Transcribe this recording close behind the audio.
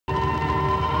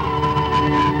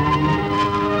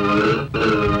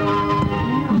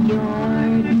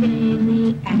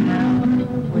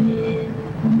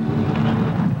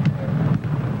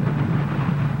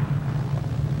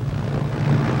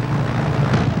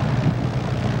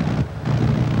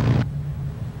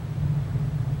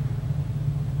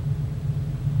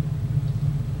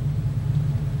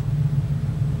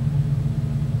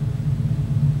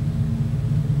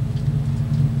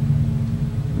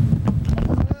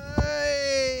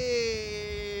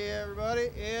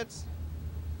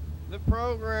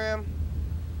program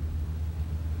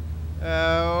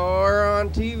or on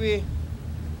TV.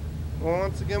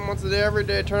 Once again, once a day, every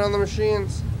day, turn on the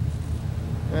machines.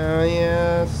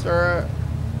 Yeah, start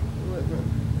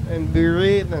and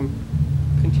breathe and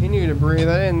continue to breathe.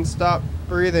 I didn't stop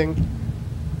breathing.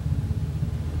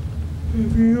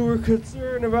 If you were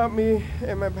concerned about me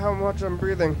and how much I'm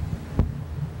breathing,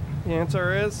 the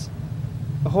answer is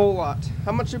a whole lot.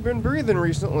 How much you've been breathing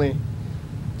recently?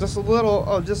 Just a little.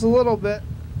 Oh, just a little bit.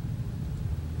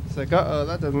 It's like, uh-oh,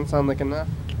 that doesn't sound like enough.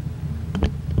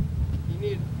 You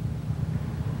need...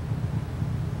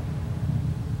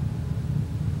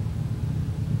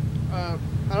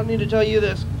 I don't need to tell you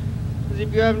this, because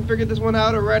if you haven't figured this one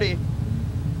out already,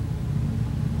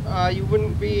 you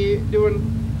wouldn't be doing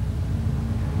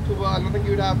too well. I don't think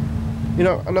you would have, you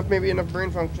know, enough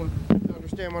brain function to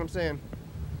understand what I'm saying.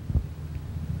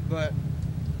 But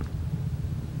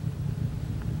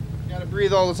you gotta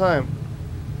breathe all the time,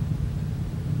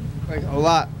 like a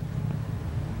lot.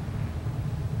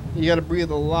 You gotta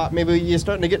breathe a lot. Maybe you're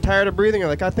starting to get tired of breathing. You're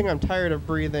like, I think I'm tired of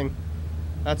breathing.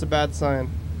 That's a bad sign.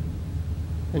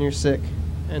 And you're sick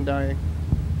and dying.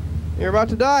 You're about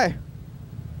to die.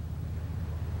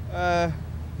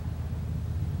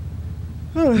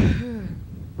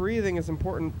 Breathing is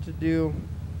important to do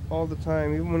all the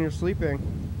time, even when you're sleeping.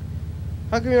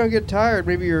 How come you don't get tired?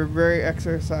 Maybe you're very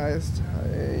exercised.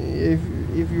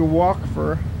 If you walk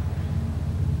for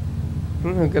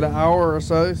a good hour or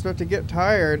so, you start to get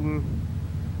tired and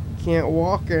can't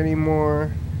walk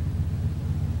anymore.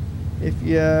 If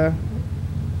you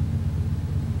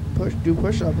do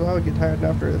push-ups, I would get tired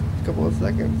after a couple of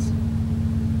seconds.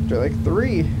 After like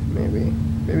 3,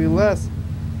 maybe less.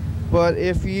 But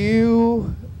if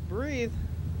you breathe,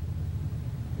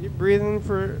 you're breathing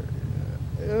for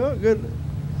a good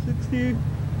 60,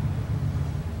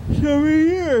 70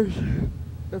 years.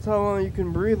 That's how long you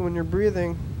can breathe when you're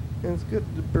breathing, and it's good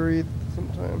to breathe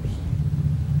sometimes.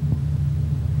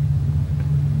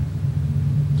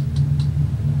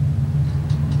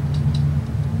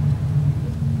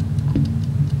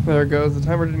 There it goes. The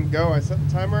timer didn't go. I set the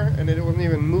timer and it wasn't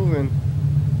even moving.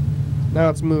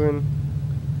 Now it's moving.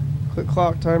 Click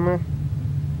clock timer.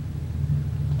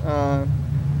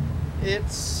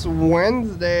 It's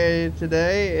Wednesday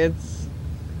today. It's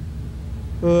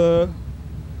the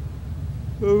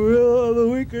middle of the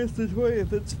week. It's the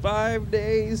 20th. It's 5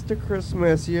 days to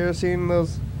Christmas. You ever seen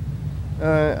those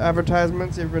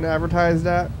advertisements you've been advertised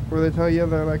at where they tell you,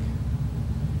 they're like,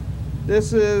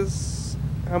 this is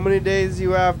how many days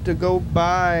you have to go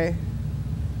buy.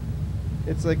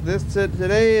 It's like this.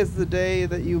 Today is the day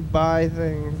that you buy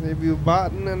things. Have you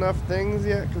bought enough things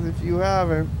yet? Because if you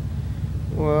haven't,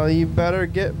 well, you better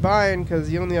get buying,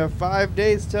 because you only have 5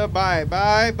 days to buy.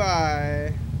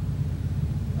 Bye.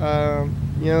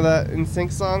 You know that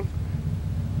NSYNC song?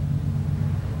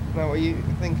 Not what you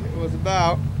think it was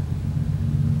about.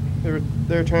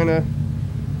 They're trying to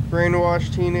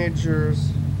brainwash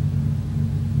teenagers.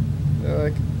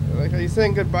 They're like, are you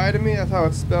saying goodbye to me? That's how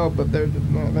it's spelled, but they're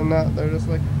not. They're just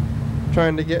like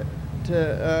trying to get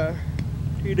to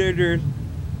teenagers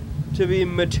to be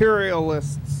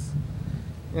materialists.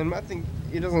 And I think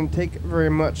it doesn't take very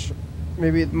much.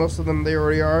 Maybe most of them, they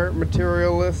already are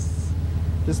materialists,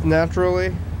 just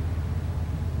naturally.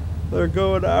 They're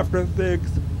going after things.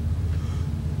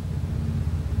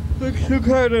 Like some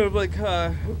kind of like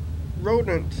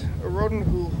rodent, a rodent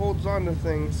who holds on to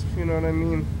things. You know what I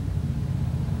mean?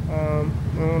 I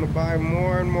want to buy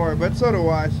more and more, but so do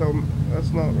I, so that's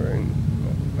not very,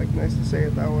 like, nice to say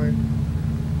it that way.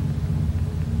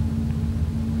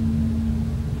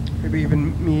 Maybe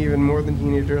even more than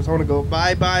teenagers. I want to go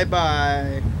buy.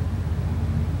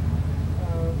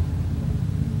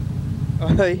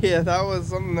 Yeah, that was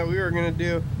something that we were going to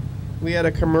do. We had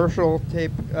a commercial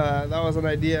tape, that was an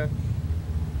idea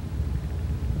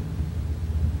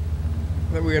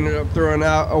that we ended up throwing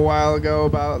out a while ago,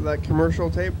 about that commercial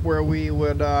tape where we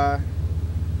would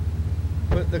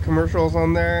put the commercials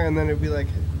on there, and then it'd be like,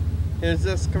 here's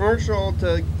this commercial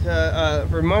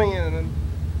for money, and then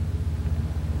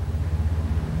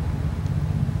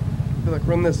be like,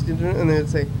 run this, and then it'd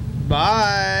say,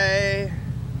 buy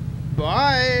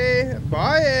it,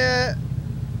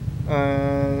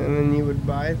 and then you would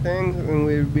buy things, and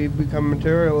we'd become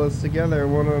materialists together,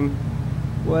 one on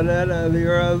what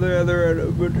the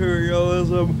other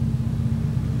materialism,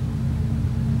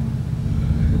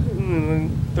 and then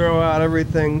throw out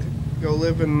everything, go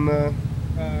live in the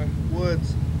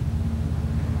woods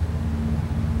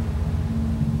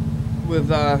with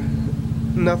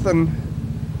nothing.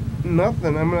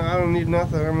 I don't need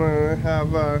nothing. I'm gonna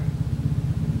have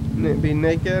be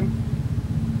naked,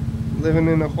 living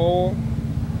in a hole.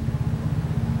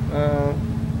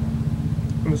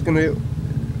 I'm just gonna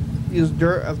use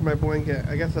dirt as my blanket.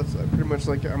 I guess that's pretty much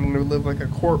like I'm gonna live like a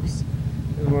corpse,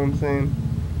 is what I'm saying.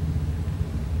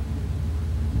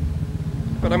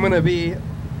 But I'm gonna be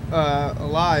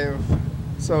alive.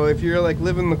 So if you're like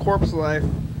living the corpse life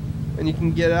and you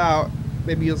can get out,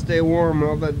 maybe you'll stay warm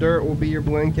and all that dirt will be your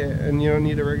blanket and you don't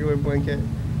need a regular blanket.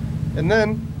 And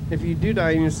then if you do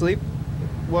die in your sleep,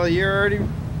 well, you're already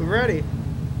ready.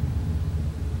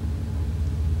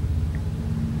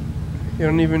 You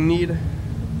don't even need a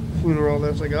funeral.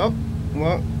 That's like, oh,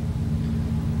 well,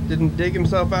 didn't dig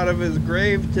himself out of his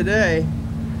grave today.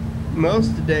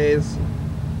 Most days,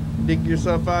 dig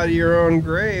yourself out of your own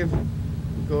grave,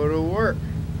 go to work,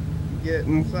 get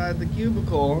inside the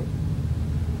cubicle,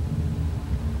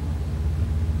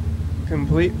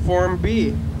 complete Form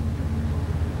B,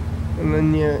 and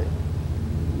then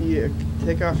you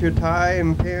take off your tie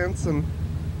and pants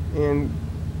and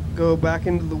go back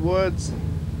into the woods.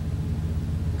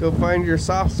 Go find your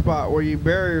soft spot where you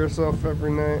bury yourself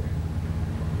every night.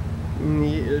 And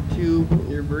you get your tube,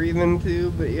 your breathing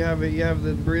tube that you have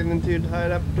the breathing tube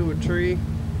tied up to a tree.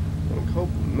 I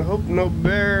hope no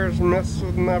bears mess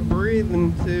with my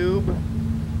breathing tube.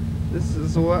 This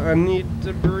is what I need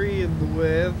to breathe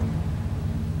with.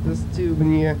 This tube,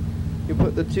 and you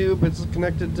put the tube, it's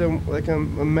connected to like a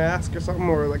mask or something,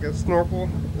 or like a snorkel,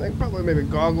 like probably maybe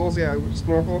goggles, yeah,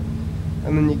 snorkel.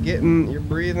 And then you get in your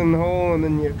breathing hole, and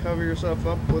then you cover yourself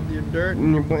up with your dirt,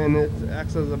 and it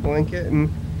acts as a blanket, and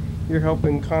you're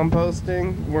helping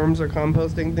composting. Worms are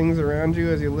composting things around you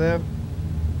as you live.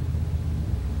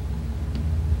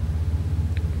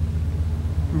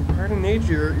 You're part of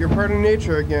nature. You're part of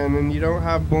nature again, and you don't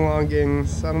have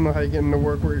belongings. I don't know how you get into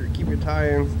work where you keep your tie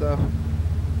and stuff.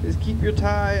 Just keep your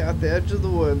tie at the edge of the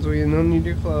woods where you don't need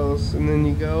your clothes, and then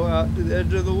you go out to the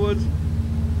edge of the woods.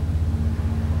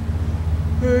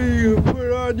 And you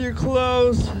put on your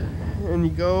clothes, and you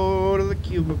go to the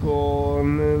cubicle,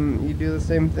 and then you do the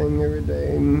same thing every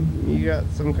day, and you got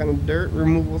some kind of dirt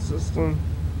removal system.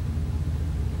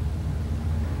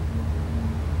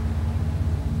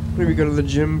 Maybe go to the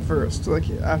gym first. Like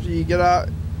after you get out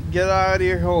of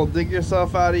your hole, dig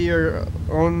yourself out of your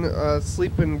own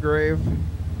sleeping grave,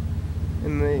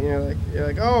 and then you're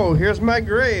like, oh, here's my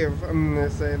grave. And they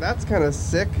say that's kind of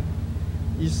sick.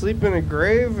 You sleep in a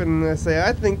grave, and they say,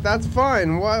 I think that's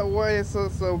fine. Why is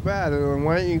it so bad? And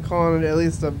why aren't you calling it at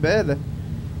least a bed?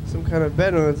 Some kind of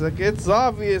bed. And it's like, it's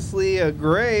obviously a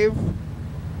grave.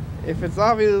 If it's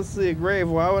obviously a grave,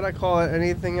 why would I call it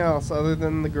anything else other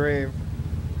than the grave?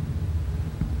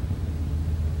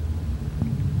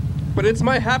 But it's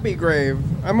my happy grave.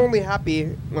 I'm only happy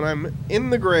when I'm in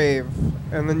the grave.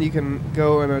 And then you can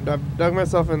go, and I've dug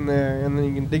myself in there, and then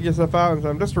you can dig yourself out, and so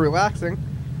I'm just relaxing.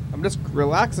 I'm just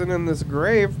relaxing in this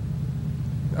grave.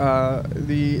 You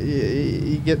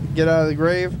get out of the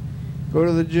grave, go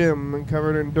to the gym, and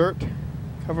covered in dirt,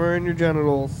 covering your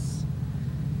genitals.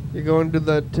 You're going to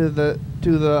the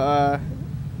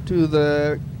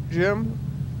gym,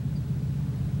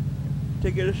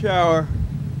 taking a shower.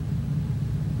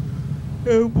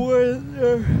 Oh boy,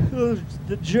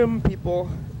 the gym people,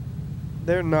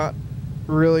 they're not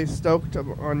really stoked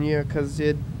on you because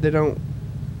they don't.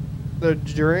 The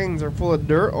drains are full of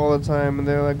dirt all the time, and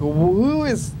they're like, who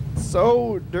is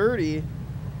so dirty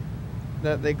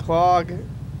that they clog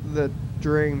the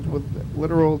drains with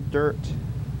literal dirt?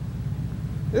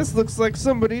 This looks like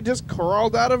somebody just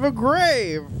crawled out of a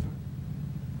grave.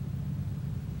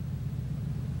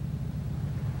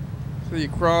 So you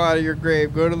crawl out of your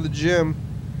grave, go to the gym,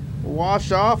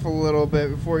 wash off a little bit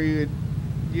before you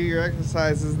do your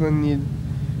exercises, then you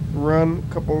run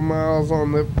a couple of miles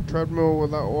on the treadmill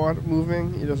without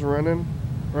moving. You're just running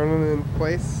in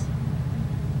place,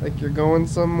 like you're going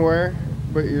somewhere,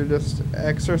 but you're just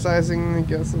exercising. I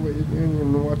guess is what you're doing.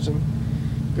 You're watching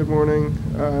Good Morning.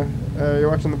 You're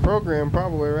watching the program,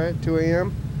 probably, right? 2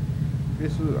 a.m.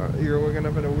 You're waking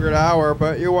up at a weird hour,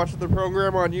 but you're watching the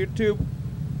program on YouTube.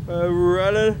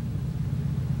 Running.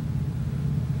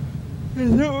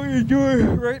 Is that what you're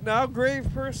doing right now,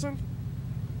 grave person?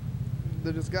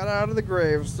 They just got out of the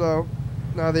grave, so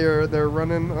now they're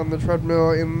running on the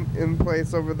treadmill in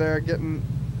place over there, getting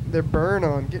your burn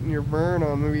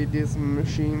on. Maybe you do some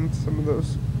machines, some of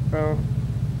those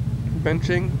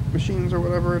benching machines or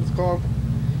whatever it's called,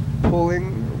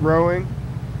 pulling, rowing,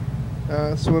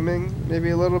 swimming, maybe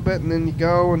a little bit, and then you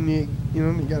go and you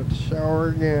got to shower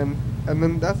again, and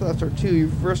then that's after two.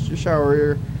 You shower,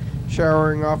 you're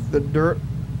showering off the dirt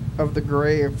of the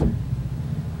grave,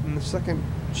 and the second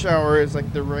shower is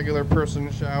like the regular person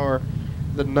shower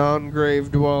the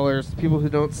non-grave dwellers, people who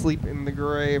don't sleep in the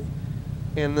grave,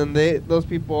 and then those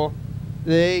people,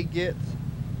 they get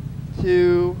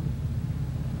to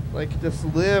like just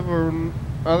live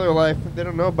other life. They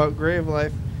don't know about grave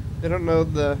life. They don't know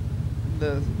the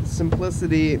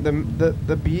simplicity,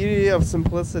 the beauty of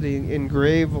simplicity in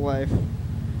grave life.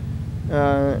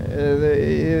 They're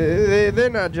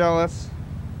not jealous,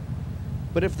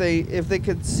 but if they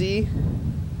could see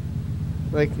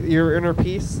like your inner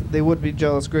peace, they would be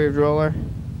jealous, grave dweller.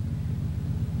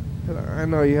 I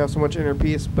know you have so much inner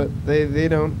peace, but they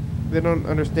don't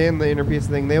understand the inner peace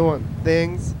thing. They want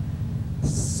things,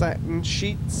 satin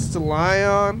sheets to lie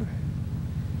on.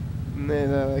 And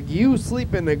then like, you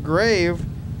sleep in a grave,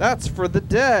 that's for the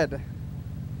dead.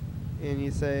 And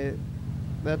you say,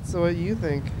 that's what you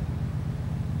think.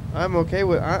 I'm okay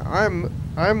with I'm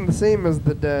the same as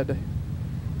the dead.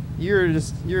 You're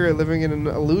living in an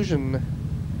illusion.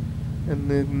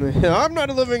 And then I'm not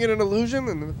living in an illusion.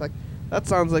 And it's like, that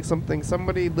sounds like something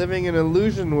somebody living in an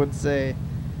illusion would say.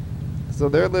 So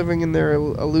they're living in their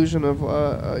illusion of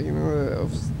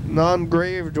of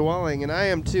non-grave dwelling, and I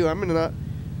am too. I'm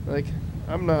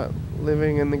not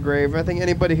living in the grave. I think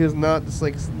anybody who's not just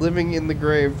like living in the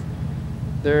grave,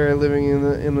 they're living in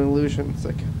an illusion. It's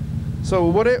like, so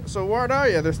what are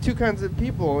you? There's two kinds of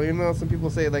people. You know, some people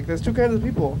say like there's two kinds of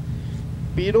people: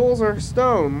 Beatles or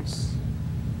Stones,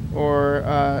 or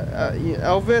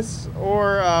Elvis,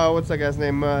 or what's that guy's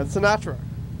name? Sinatra.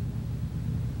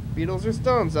 Beatles or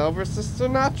Stones, Elvis or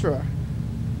Sinatra.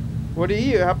 What are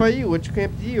you? How about you? Which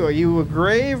camp do you? Are you a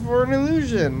grave or an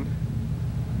illusion?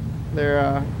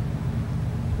 It's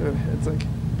like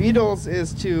Beatles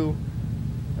is to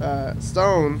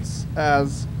Stones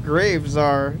as graves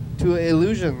are to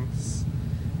illusions.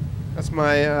 That's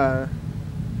my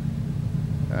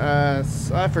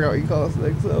I forgot what you call this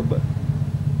thing, so but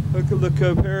look at the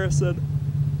comparison.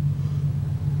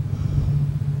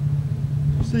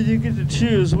 So you get to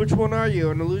choose which one are you,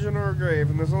 an illusion or a grave,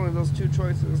 and there's only those two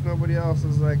choices. Nobody else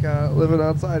is like living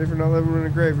outside. If you're not living in a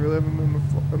grave, you're living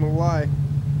in a lie.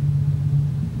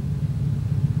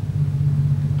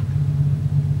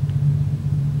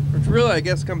 Which really, I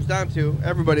guess, comes down to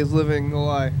everybody's living a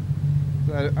lie.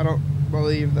 I don't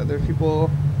believe that there's people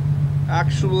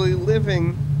actually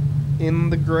living in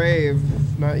the grave.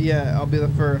 Not yet. I'll be the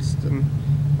first, and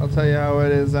I'll tell you how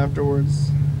it is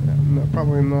afterwards. No,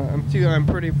 probably not. I'm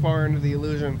pretty far into the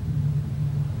illusion.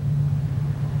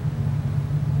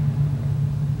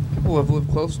 People have lived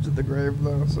close to the grave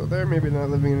though, so they're maybe not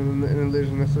living in an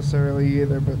illusion necessarily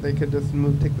either, but they could just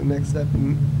take the next step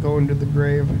and go into the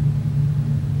grave.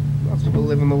 Lots of people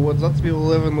live in the woods. Lots of people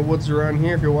live in the woods around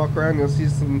here. If you walk around, you'll see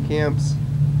some camps.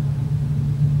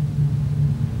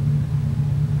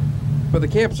 But the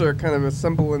camps are kind of a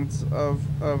semblance of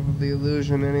the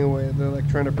illusion anyway. They're like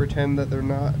trying to pretend that they're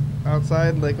not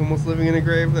outside, like almost living in a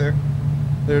grave. They're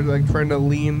like trying to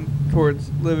lean towards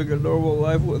living a normal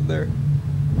life with their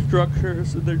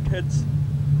structures and their tents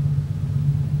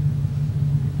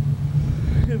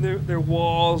and their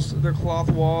walls, their cloth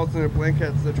walls and their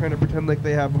blankets. They're trying to pretend like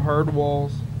they have hard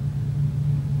walls.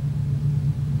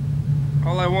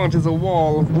 All I want is a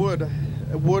wall of wood.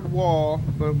 A wood wall,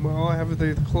 but all I have is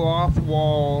these cloth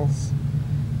walls.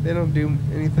 They don't do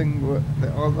anything.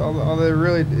 All they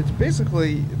really, it's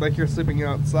basically like you're sleeping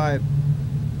outside.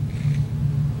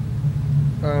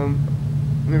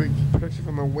 Maybe protect you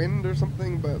from the wind or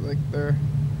something, but like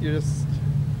you're just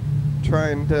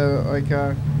trying to like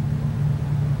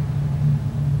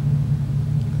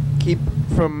keep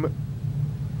from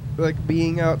like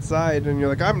being outside, and you're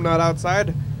like, I'm not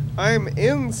outside. I'm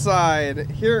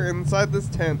inside, here inside this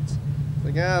tent. It's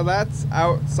like, yeah, that's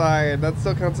outside. That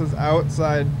still counts as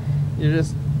outside. You're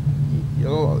just, you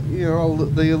know,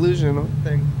 the illusion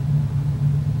thing.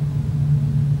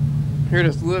 You're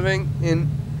just living in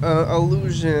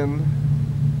illusion.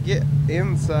 Get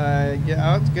inside, get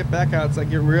out, get back outside,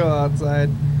 get real outside.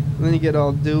 And then you get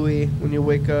all dewy when you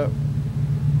wake up.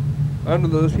 I don't know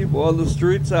those people on the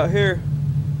streets out here.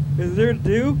 Is there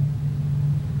dew?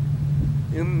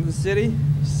 In the city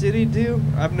dew?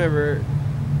 I've never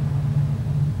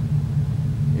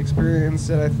experienced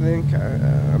it. I think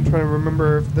I'm trying to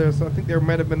remember if there's. I think there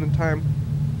might have been a time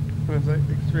when I've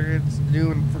experienced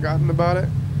dew and forgotten about it.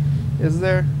 Is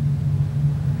there?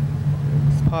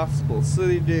 It's possible.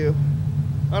 City dew.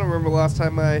 I don't remember the last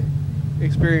time I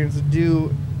experienced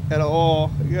dew at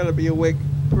all. You gotta be awake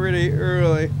pretty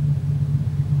early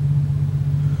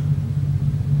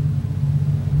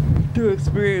to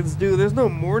experience dew. There's no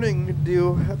morning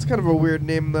dew. That's kind of a weird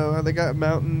name though. They got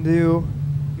Mountain Dew,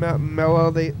 Mountain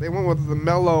Mellow. They went with the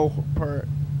mellow part.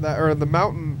 that, or the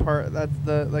Mountain part. That's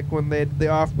the, like when the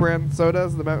off-brand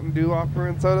sodas, the Mountain Dew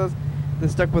off-brand sodas, they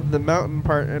stuck with the Mountain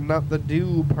part and not the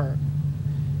Dew part.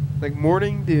 Like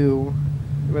Morning Dew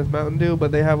with Mountain Dew,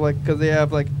 but they have like, because they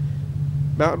have like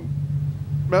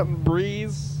Mountain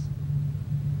Breeze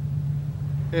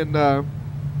and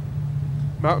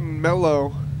Mountain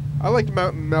Mellow. I liked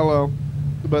Mountain Mellow,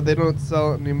 but they don't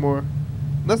sell it anymore.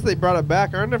 Unless they brought it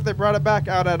back. I wonder if they brought it back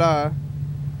out at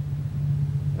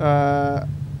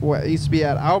what used to be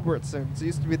at Albertsons. It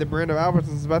used to be the brand of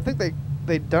Albertsons, but I think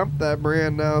they dumped that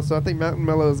brand now. So I think Mountain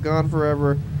Mellow is gone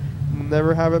forever. We'll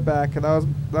never have it back. And that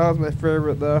was my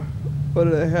favorite though. What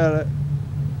did I had it?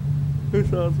 Who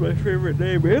thought it's my favorite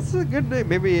name? It's a good name.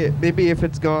 Maybe if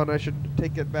it's gone, I should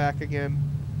take it back again.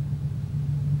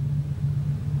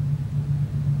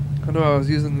 I know I was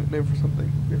using the name for something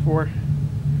before,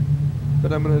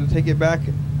 but I'm gonna take it back.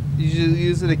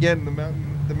 Use it again. The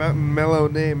Mountain Mellow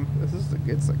name.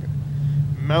 It's like a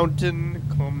mountain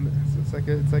calmness. It's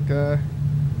like a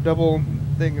double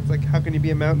thing. It's like, how can you be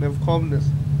a mountain of calmness?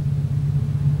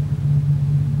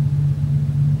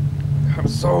 I'm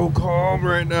so calm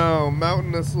right now.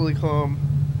 Mountainously calm.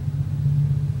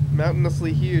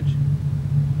 Mountainously huge.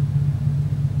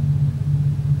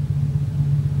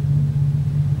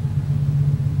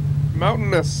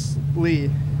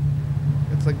 Mountainously.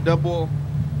 It's like double,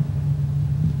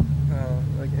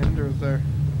 like enders there.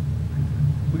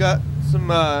 We got some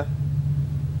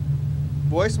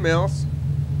voicemails.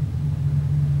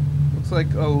 Looks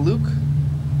like Luke.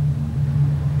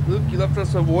 Luke, you left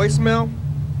us a voicemail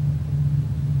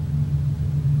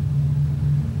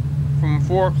from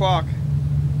 4 o'clock.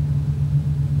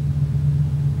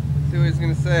 See what he's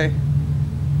gonna say.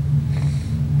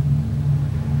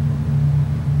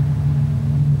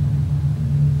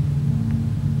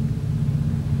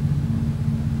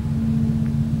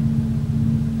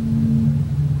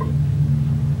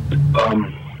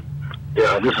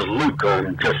 Yeah, this is Luke.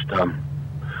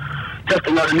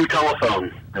 Testing out a new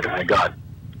telephone that I got.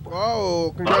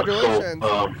 Whoa, congratulations.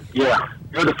 Yeah,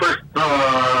 you're the first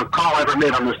call I ever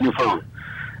made on this new phone.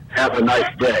 Have a nice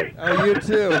day. Oh, you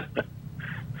too.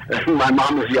 My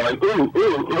mom was yelling, ooh,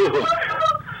 ooh, ooh.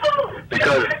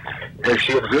 Because if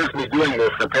she observes me doing this,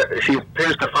 she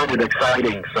appears to find it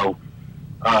exciting. So,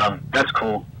 that's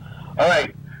cool. All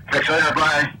right, catch you later,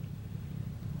 bye.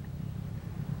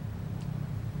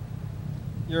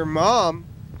 Your mom?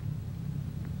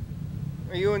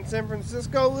 Are you in San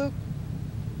Francisco, Luke?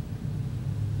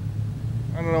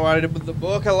 I don't know what I did with the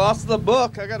book. I lost the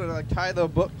book. I gotta like tie the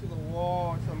book to the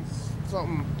wall or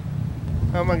something.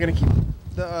 How am I gonna keep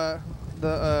the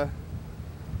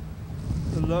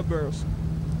numbers?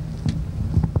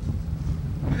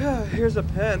 Here's a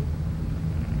pen.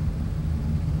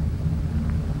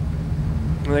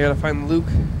 And I gotta find Luke.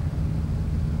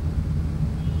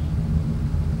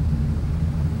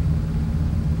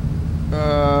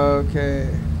 Okay.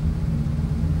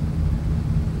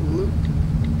 Luke.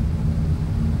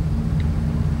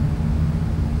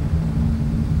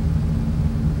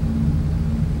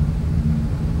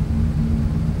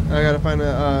 I gotta find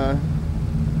a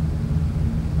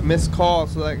missed call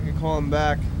so that I can call him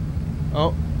back.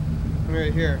 Oh, I'm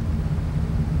right here.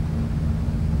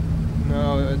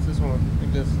 No, it's this one.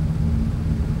 Like this.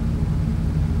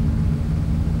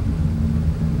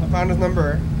 I found his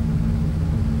number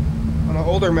on an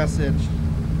older message.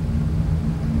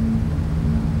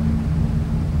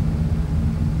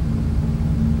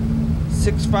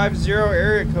 .650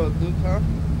 area code, Luke, huh?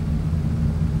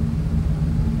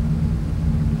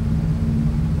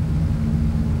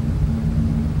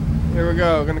 Here we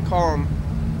go. Gonna call him.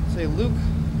 Say, Luke,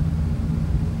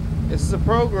 this is a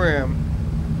program.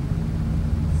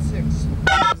 650.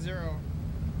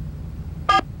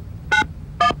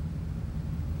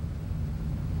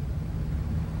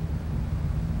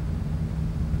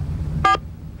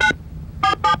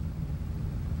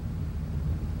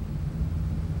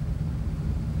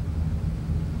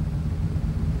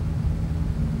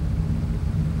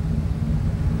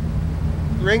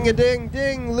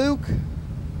 Ring-a-ding-ding, Luke.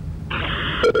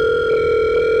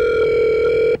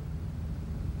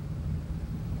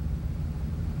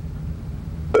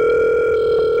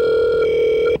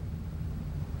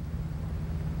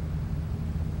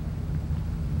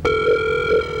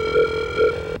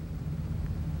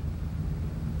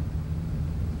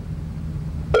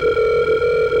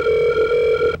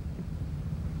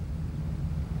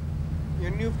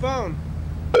 Your new phone.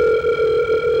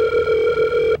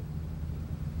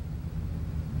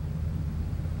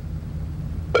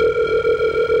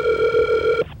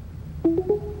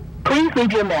 Please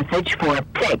leave your message for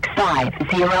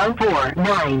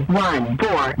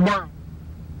 650491149.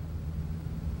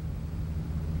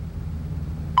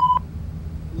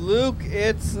 Luke,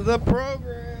 it's the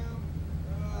program.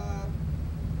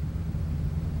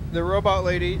 The robot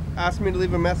lady asked me to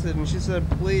leave a message, and she said,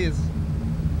 please.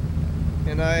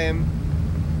 And I am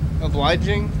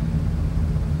obliging.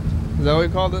 Is that what you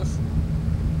call this?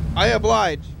 I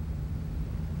oblige.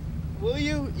 Will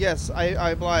you? Yes,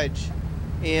 I oblige.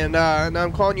 And now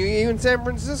I'm calling you. Are you in San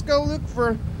Francisco, Luke,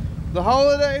 for the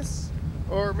holidays?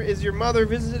 Or is your mother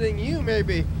visiting you,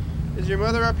 maybe? Is your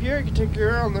mother up here? You can take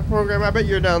her on the program. I bet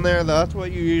you're down there, though. That's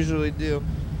what you usually do.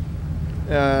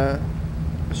 Does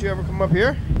she ever come up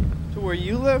here to where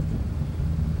you live?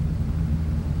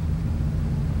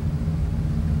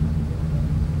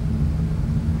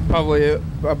 Probably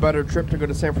a better trip to go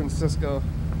to San Francisco.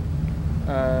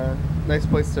 Nice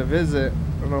place to visit.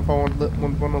 I don't know if I want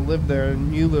to live there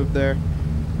and you live there.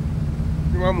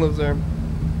 Your mom lives there.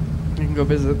 You can go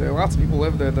visit there. Lots of people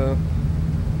live there, though.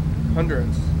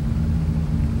 Hundreds.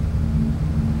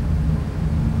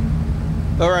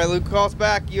 All right, Luke, call us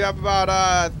back. You have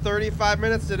about 35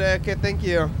 minutes today. Okay, thank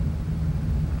you. All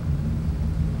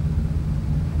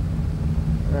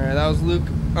right, that was Luke.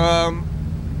 I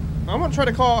want to try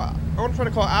to call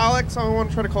Alex. I want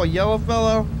to try to call Yellow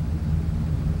Fellow.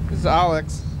 This is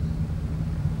Alex.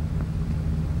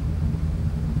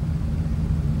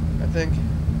 I think.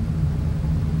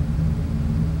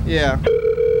 Yeah.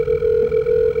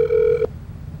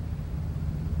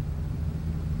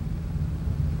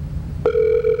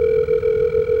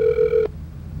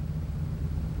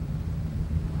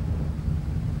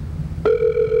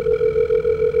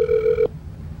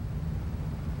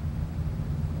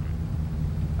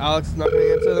 Alex is not going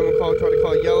to answer. Then we'll try to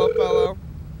call Yellow Fellow.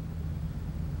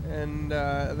 And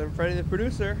then Freddie, the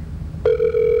producer.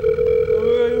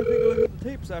 Oh, I don't take a look at the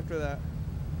tapes after that.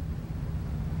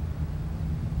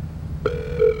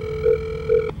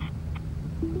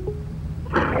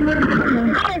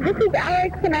 Hi, this is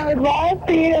Alex, and I would love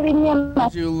for you to leave me a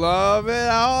message. Did you love it,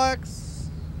 Alex?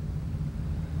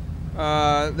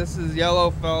 This is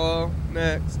Yellow Fellow.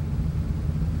 Next.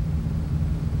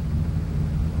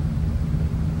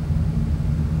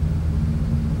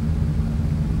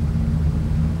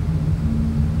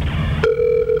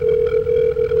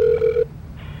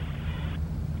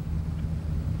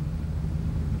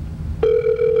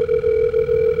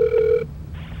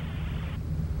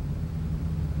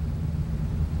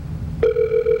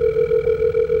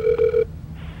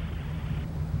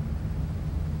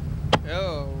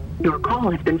 Your call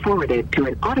has been forwarded to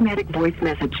an automatic voice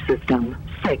message system.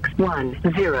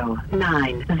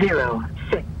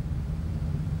 610906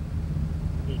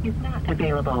 is not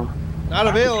available. Not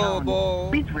available.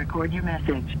 Please record your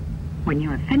message. When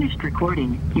you have finished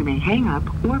recording, you may hang up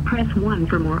or press 1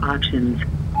 for more options.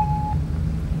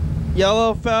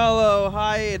 Yellow Fellow,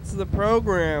 hi, it's the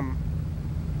program.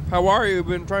 How are you?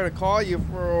 We've been trying to call you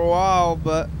for a while,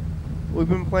 but we've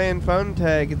been playing phone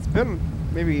tag. It's been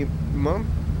maybe a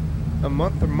month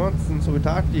or months since we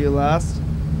talked to you last.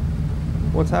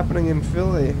 What's happening in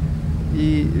Philly?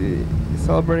 You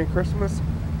celebrating Christmas?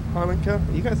 Hanukkah?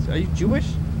 You guys, are you Jewish?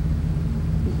 You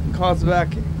can call us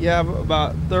back. You have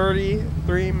about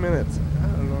 33 minutes. I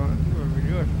don't know.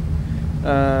 You are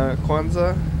Jewish.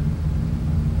 Kwanzaa?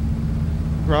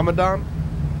 Ramadan?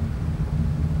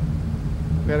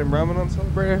 We got any Ramadan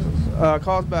celebrators?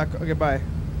 Call us back. Okay, bye.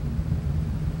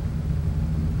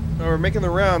 Oh, we're making the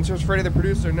rounds. Here's Freddie, the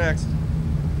producer, next.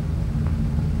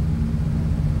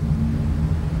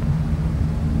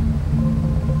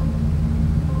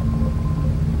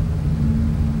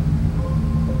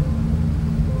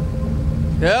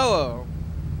 Hello.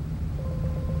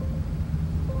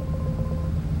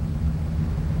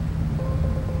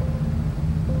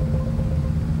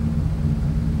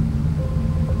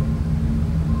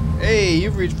 Hey,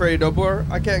 you've reached Freddie Dobler.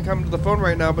 I can't come to the phone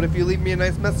right now, but if you leave me a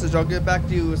nice message, I'll get back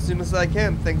to you as soon as I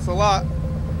can. Thanks a lot.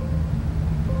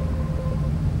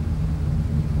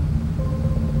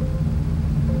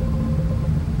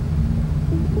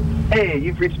 Hey,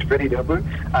 you've reached Freddie Dobler.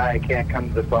 I can't come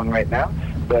to the phone right now,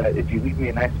 but if you leave me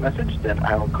a nice message, then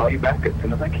I will call you back as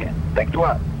soon as I can. Thanks a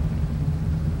lot.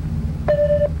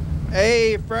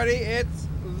 Hey, Freddie, it's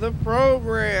the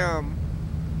program.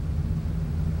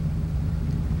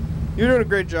 You're doing a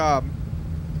great job.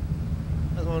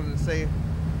 I just wanted to say,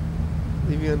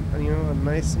 leave you a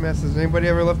nice message. Anybody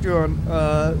ever left you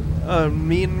a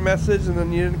mean message and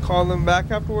then you didn't call them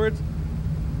back afterwards?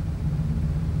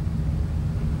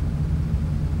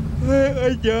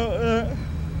 I doubt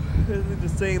they're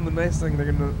just saying the nice thing.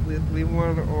 They're gonna leave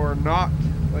one or not.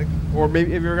 Like, or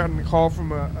maybe have you ever gotten a call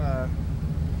from a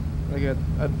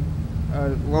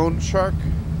loan shark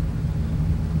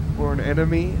or an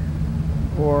enemy?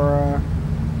 Or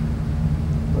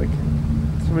like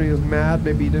somebody was mad,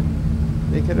 maybe you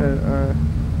didn't make it a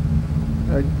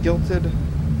guilted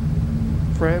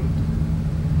friend.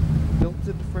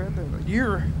 Guilted friend? They're like,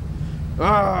 you're... That's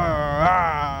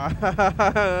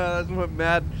what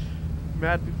mad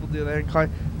people do. They call you,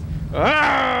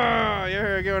 you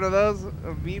ever get one of those?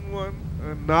 A mean one?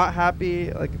 A not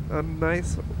happy, like a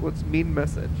nice, what's mean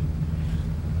message?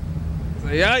 It's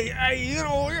like, yeah, you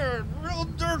know, you're a real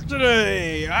jerk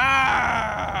today.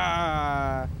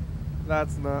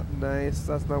 That's not nice.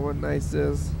 That's not what nice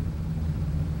is.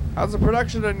 How's the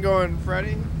production been going,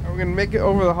 Freddie? Are we gonna make it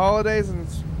over the holidays and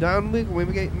it's down week? When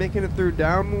we making it through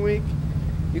down week?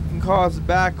 You can call us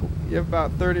back. You have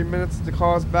about 30 minutes to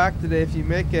call us back today if you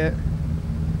make it.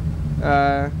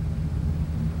 I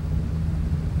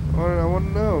want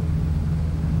to know.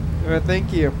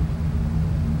 Thank you.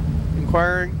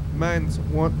 Inquiring minds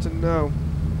want to know.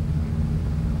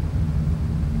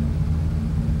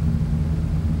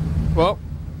 Well,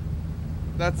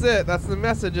 that's it. That's the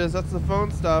messages. That's the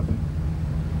phone stuff.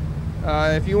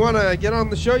 If you want to get on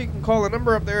the show, you can call the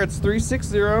number up there. It's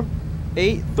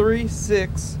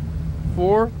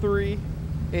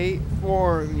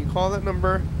 360-836-4384. And you call that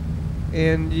number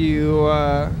and you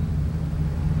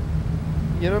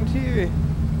get on TV.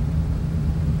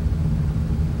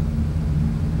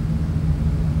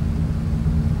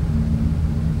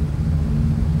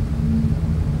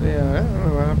 Yeah, I don't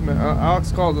know what happened.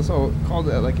 Alex called us. Called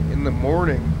it like in the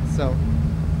morning. So,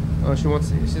 she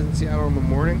doesn't see out in the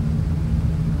morning.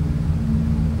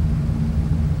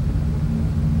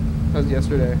 That was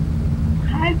yesterday.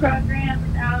 Hi, program.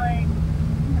 It's Alex.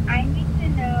 I need to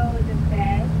know the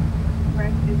best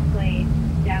breakfast place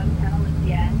downtown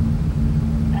Olympia.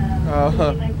 Me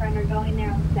and my friend are going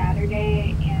there on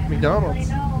Saturday, and McDonald's.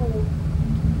 I don't really know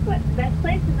what the best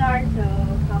places are, so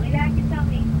call me back and tell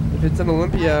me. If it's in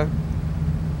Olympia,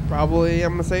 probably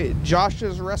I'm gonna say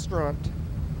Josh's Restaurant.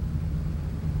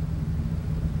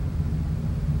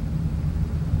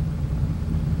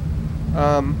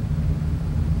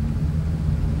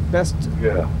 Best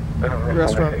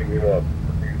restaurant. Hang it up.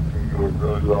 It was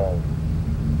really long.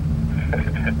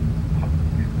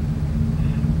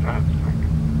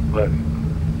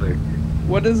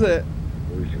 What is it?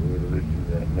 We should have listened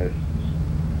to that message.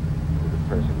 The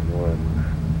person won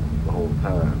the whole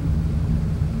time.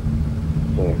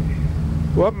 Funny.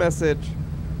 What message?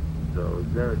 So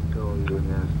Derek told you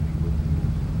and asked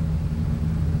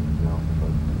you know,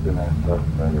 then I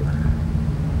thought better.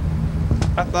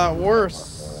 I thought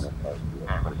worse.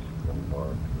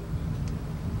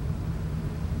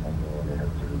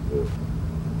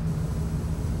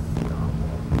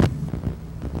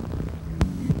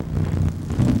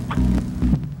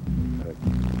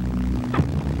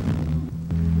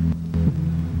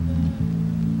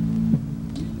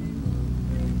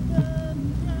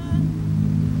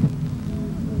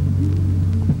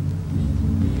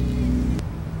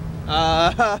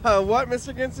 What,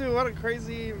 Mr. Ginsu? What a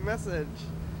crazy message.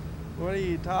 What are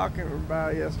you talking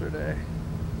about yesterday?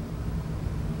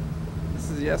 This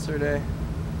is yesterday.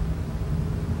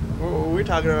 What were we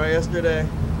talking about yesterday?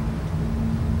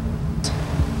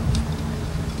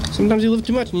 Sometimes you live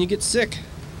too much and you get sick.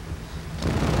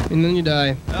 And then you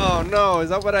die. Oh no, is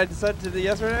that what I said to the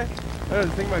yesterday? I don't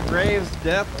think my grave's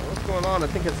death. What's going on? I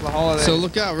think it's the holiday. So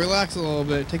look out, relax a little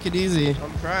bit. Take it easy.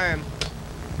 I'm trying.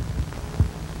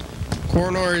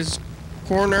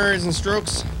 Coronaries and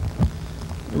strokes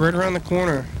right around the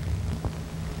corner.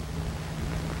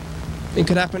 It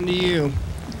could happen to you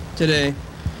today.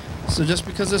 So just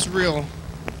because it's real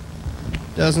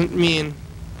doesn't mean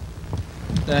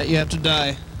that you have to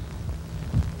die.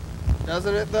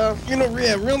 Doesn't it though? You know,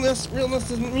 yeah, realness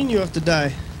doesn't mean you have to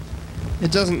die.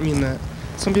 It doesn't mean that.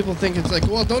 Some people think it's like,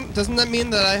 well, doesn't that mean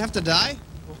that I have to die?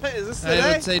 What, is this today?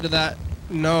 I would say to that,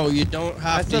 no, you don't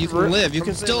have to. You can live. You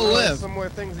can still live. Some more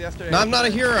things yesterday. No, I'm not a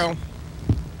hero.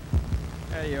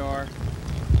 Yeah, you are.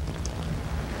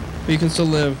 But you can still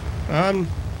live.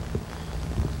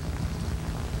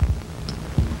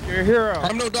 You're a hero.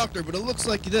 I'm no doctor, but it looks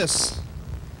like this.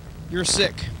 You're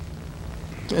sick.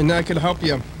 And I could help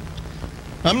you.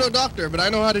 I'm no doctor, but I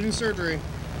know how to do surgery.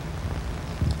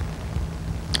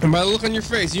 And by the look on your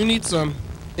face, you need some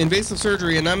invasive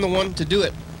surgery, and I'm the one to do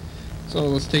it. So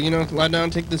let's take, lie down,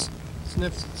 take this,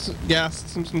 sniff some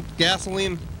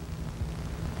gasoline.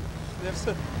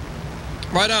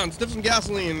 Lie down, sniff some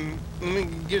gasoline. Let me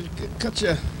cut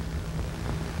you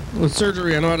with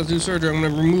surgery. I know how to do surgery. I'm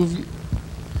going to remove you.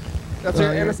 That's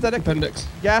your anesthetic? Appendix.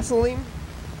 Gasoline?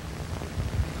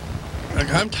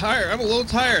 I'm tired. I'm a little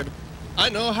tired. I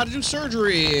know how to do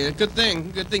surgery. Good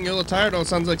thing. Good thing you're a little tired. Oh, it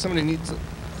sounds like somebody needs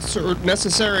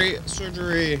necessary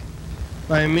surgery.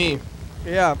 By me.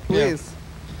 Yeah, please. Yeah.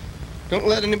 Don't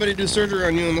let anybody do surgery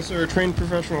on you unless they're a trained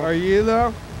professional. Are you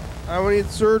though? I would need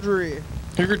surgery.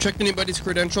 Have you ever checked anybody's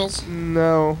credentials?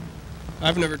 No.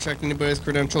 I've never checked anybody's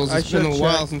credentials. I It's been a should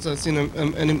while check. since I've seen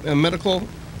a medical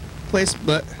place,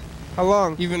 but How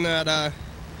long? even at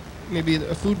maybe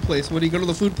a food place. What do you go to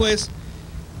the food place?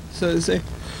 So they say,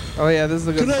 Oh yeah, this is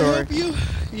a good "Can I story. help you?"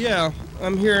 Yeah,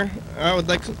 I'm here. I would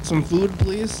like some food,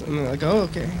 please. And they're like, "Oh,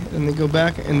 okay." And they go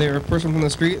back, and they're a person from the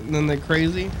street, and then they're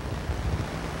crazy,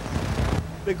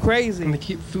 They're crazy. and they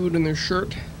keep food in their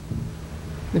shirt.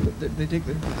 They take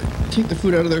the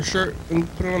food out of their shirt and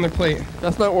put it on their plate.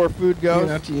 That's not where food goes.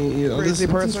 This Crazy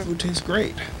person. food tastes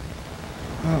great.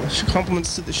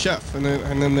 Compliments to the chef, and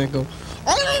then they go,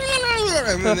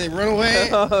 and then they run away.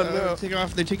 Oh, no.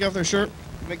 They take off their shirt.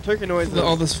 Make turkey noises.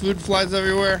 All this food flies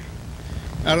everywhere,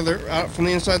 out from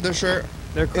the inside of their shirt.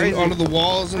 They're crazy. And onto the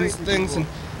walls and Crazy things, people.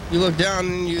 and you look down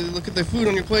and you look at the food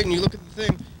on your plate, and you look at the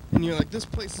thing, and you're like, this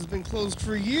place has been closed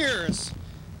for years.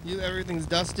 Everything's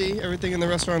dusty. Everything in the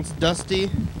restaurant's dusty,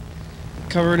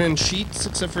 covered in sheets,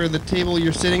 except for the table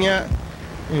you're sitting at.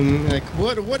 And like,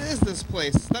 what is this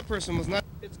place? That person was not.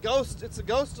 It's ghost. It's a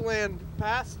ghost land.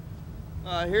 Past.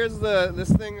 Here's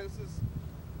this thing. This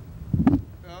is.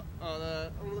 I'm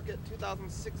gonna look at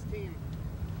 2016.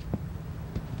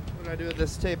 What did I do with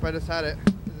this tape? I just had it.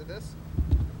 Is it this?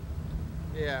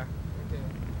 Yeah.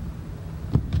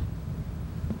 Okay.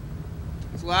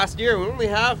 It's last year. We only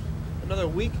have another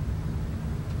week.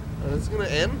 It's gonna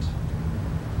end.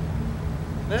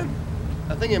 Then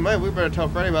I think it might. We better tell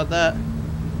Freddie about that.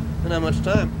 Didn't have much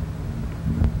time.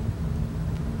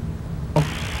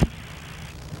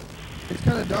 It's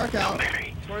kind of dark out.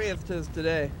 20th is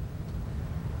today.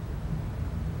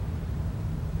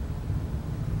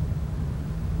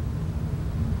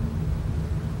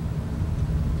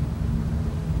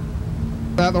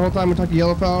 That the whole time we talked to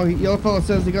Yellowfellow. Yellowfellow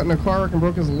says he got in a car wreck and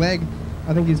broke his leg.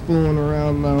 I think he's fooling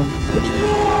around though.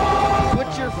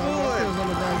 What you're fooling? On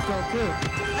the damn show too.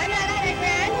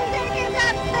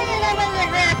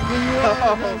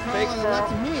 Fake That's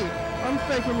Carl. me. I'm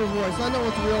faking his voice. I know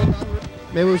what's real.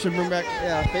 Maybe we should bring back,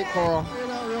 fake Carl. You're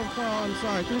not real Carl. I'm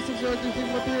sorry.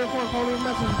 360-364-304. Call me a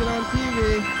message. Get on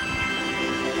TV.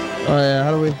 Oh yeah,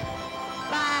 how do we?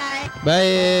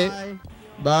 Bye.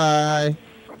 Bye.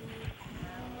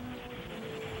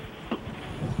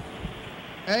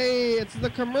 Hey, it's the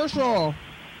commercial.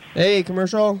 Hey,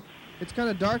 commercial. It's kind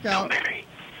of dark out.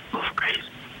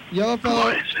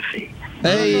 Yellowfellow.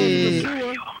 Hey.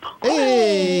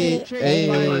 Hey.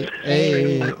 Hey.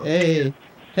 Hey.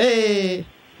 Hey.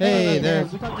 Hey there.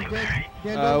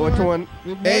 Which one?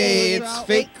 Hey, it's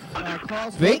fake.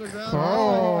 Fake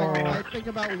Carl.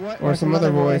 Or some other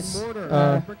voice.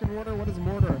 Brick and mortar. What is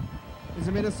mortar? Is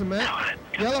it made of cement?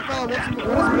 Yellowfellow, what is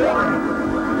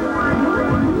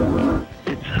mortar?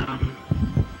 It's,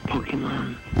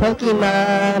 Pokemon.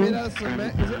 Made out of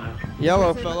cement? Is it?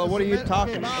 Yellowfellow, what are you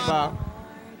talking about?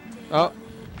 Oh.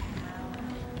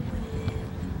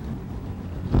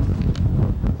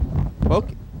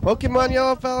 Pokemon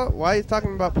Yellowfellow? Why are you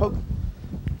talking about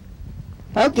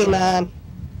Pokemon.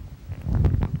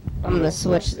 I'm gonna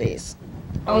switch these.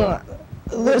 I want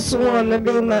this one to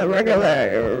be my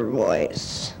regular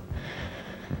voice.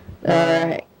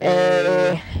 Alright,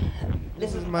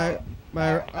 This is my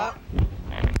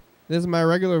this is my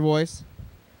regular voice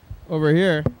over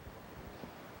here.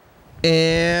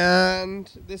 And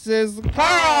this is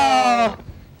Carl!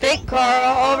 Fake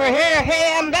Carl over here.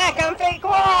 Hey, I'm back. I'm Fake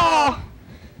Carl.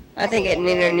 I think it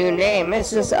needed a new name. It's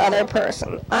this other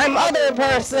person. I'm other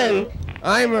person.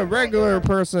 I'm a regular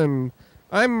person.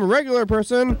 I'm a regular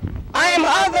person. I'm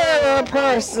other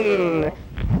person.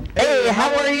 Hey,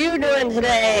 how are you doing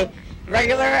today?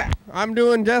 Regular? I'm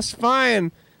doing just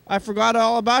fine. I forgot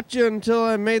all about you until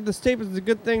I made this tape. It's a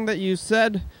good thing that you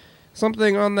said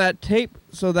something on that tape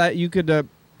so that you could,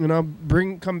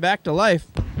 come back to life.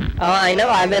 Oh, I know.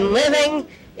 I've been living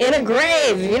in a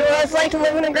grave. You know what it's like to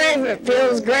live in a grave? It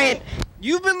feels great.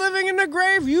 You've been living in the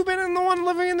grave? You've been in the one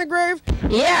living in the grave?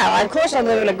 Yeah, of course I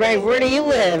live in a grave. Where do you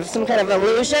live? Some kind of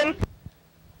illusion?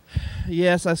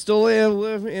 Yes, I still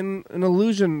live in an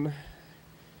illusion.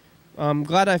 I'm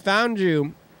glad I found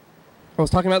you. I was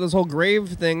talking about this whole grave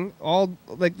thing, all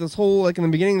like this whole in the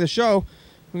beginning of the show.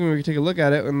 We can take a look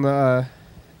at it on the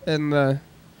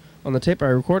tape I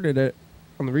recorded it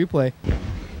on the replay.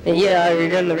 Yeah, you're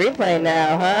doing the replay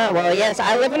now, huh? Well, yes,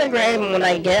 I live in a grave, and when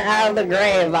I get out of the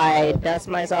grave, I dust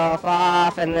myself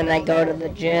off, and then I go to the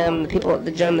gym. The people at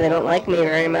the gym, they don't like me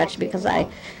very much because I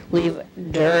leave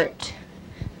dirt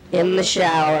in the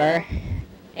shower,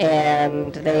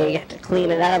 and they have to clean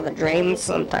it out of the drains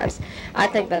sometimes. I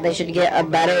think that they should get a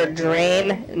better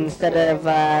drain instead of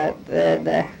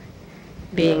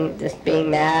being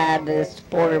mad. This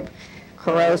pour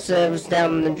corrosives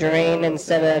down the drain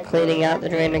instead of cleaning out the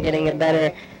drain or getting a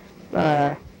better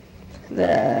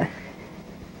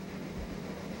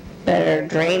better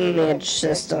drainage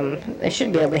system. They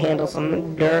should be able to handle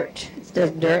some dirt. It's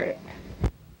just dirt.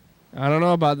 I don't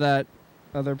know about that,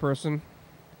 other person.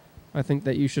 I think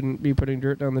that you shouldn't be putting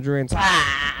dirt down the drains.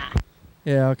 Ah!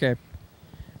 Yeah, okay.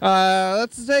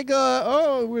 Let's take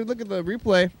a... we look at the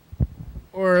replay.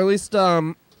 Or at least,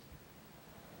 yeah,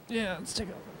 let's take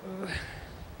a...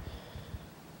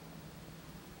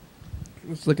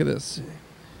 let's look at this.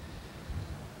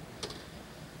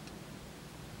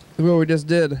 Look what we just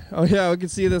did. Oh, yeah, we can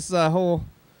see this whole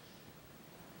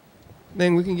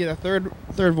thing. We can get a third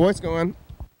voice going.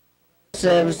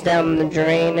 Down the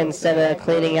drain instead of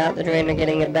cleaning out the drain or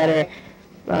getting a better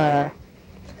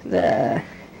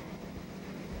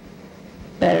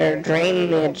better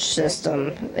drainage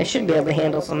system. They should be able to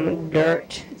handle some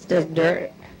dirt. It's just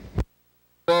dirt.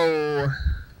 Whoa.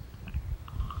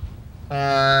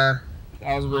 That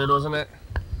was weird, wasn't it?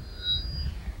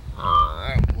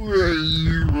 Okay.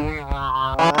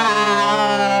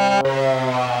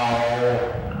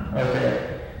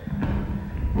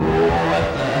 What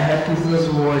the heck is this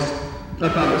voice? I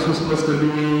thought this was supposed to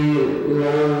be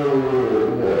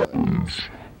low voice.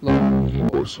 Low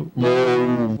voice.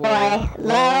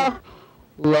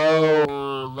 Low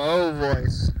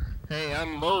voice. Hey,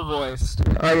 I'm low voiced.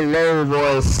 I'm low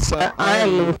voice.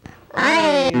 I'm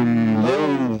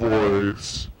low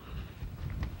voice.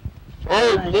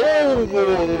 I'm low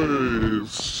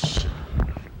voice.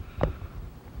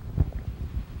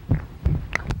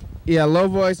 Yeah, low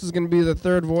voice is going to be the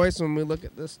third voice when we look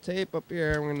at this tape up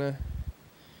here. I'm going to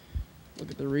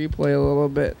look at the replay a little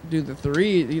bit. Do the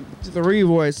three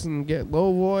voice and get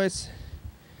low voice,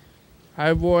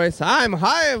 high voice. I'm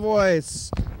high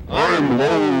voice. I'm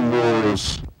low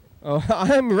voice. Oh,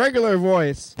 I'm regular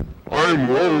voice. I'm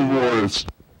low voice.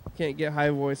 Can't get high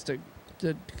voice to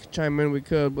chime in. We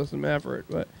could with some effort,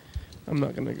 but I'm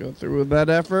not going to go through with that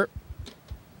effort.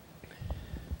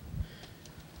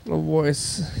 Low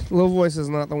voice. Low voice is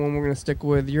not the one we're going to stick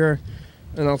with. You're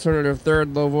an alternative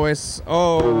third low voice.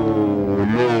 Oh,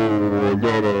 no, I'm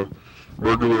not a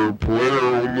regular player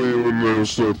only when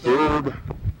there's a third.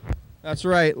 That's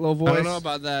right, low voice. I don't know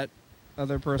about that,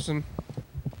 other person.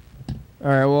 All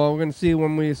right, well, we're going to see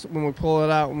when we pull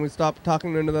it out, when we stop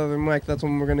talking into the other mic, that's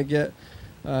when we're going to get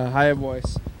high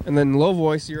voice. And then low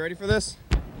voice, you ready for this?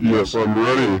 Yes, I'm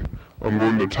ready. I'm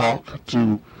going to talk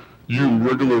to you,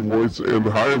 regular voice and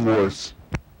high voice.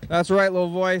 That's right, low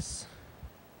voice.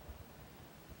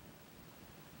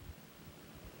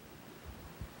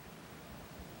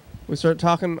 We start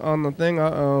talking on the thing.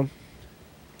 Uh-oh.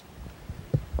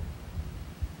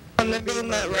 I'm doing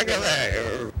that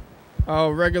regular.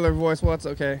 Oh, regular voice. Well, that's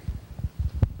okay.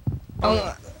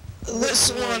 Oh,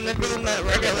 this one, I'm doing that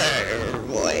regular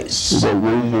voice. The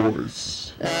low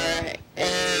voice. Alright,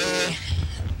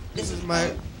 this is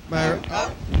my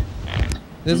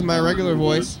this is my regular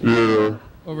voice. Yeah.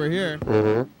 Over here.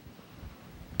 Uh-huh.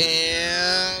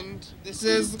 And this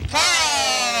is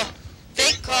Carl!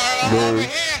 Fake Carl over here.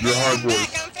 You're high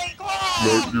voice. I'm fake Carl.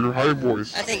 No, you're high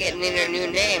voice. I think it needed a new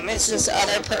name. It's this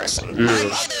other person. Yeah.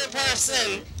 I'm other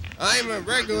person. I'm a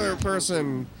regular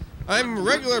person. I'm a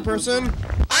regular person.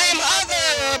 I'm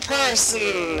other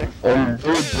person. I'm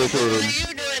good person. How are you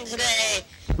doing today?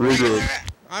 Really good.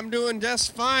 I'm doing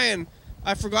just fine.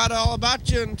 I forgot all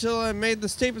about you until I made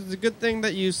this tape. It's a good thing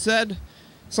that you said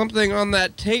something on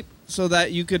that tape so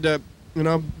that you could,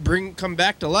 come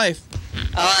back to life.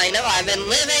 Oh, I know. I've been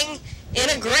living in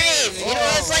a grave. You know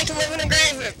what it's like to live in a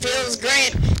grave? It feels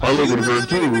great. I live in a grave,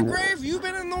 too. You've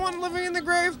been the one living in the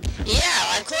grave?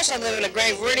 Yeah, of course I live in a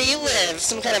grave. Where do you live?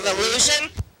 Some kind of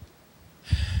illusion?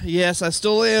 Yes, I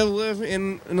still live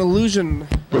in an illusion.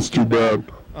 That's too bad.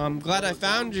 I'm glad I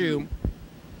found you.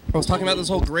 I was talking about this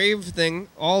whole grave thing,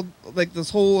 on the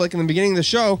beginning of the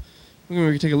show. We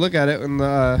can take a look at it on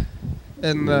the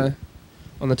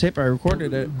tape I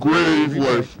recorded it. Grave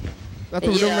life. That's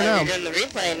what we're doing right now. You're doing the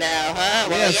replay now, huh?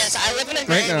 Well, yes, I live in a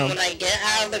grave. Right, when I get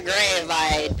out of the grave,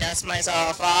 I dust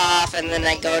myself off, and then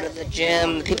I go to the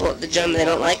gym. The people at the gym, they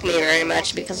don't like me very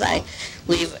much because I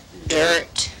leave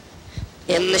dirt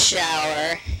in the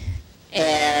shower.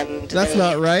 And that's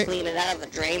not right. Clean it out of the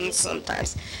drains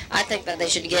sometimes. I think that they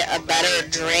should get a better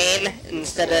drain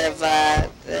instead of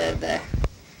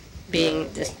being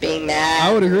mad.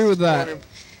 I would agree with that.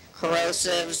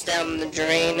 Corrosives down the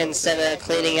drain instead of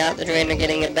cleaning out the drain or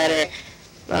getting a better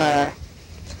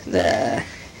The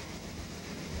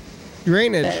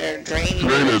Drainage. better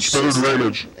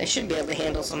Drainage. They should be able to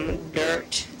handle some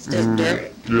dirt. It's just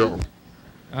dirt. Yeah.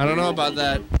 I don't know about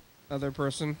that other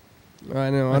person. I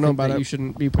know about it. You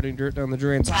shouldn't be putting dirt down the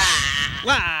drains.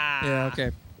 Yeah,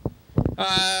 okay.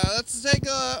 Let's take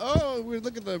we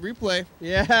look at the replay.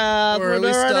 Yeah, that's Or what at we're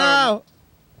least, doing right now.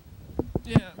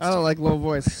 Yeah. I don't like low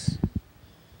voice.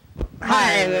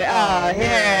 Hi,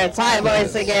 here, it's Hi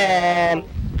Voice again.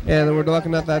 Yeah, then we're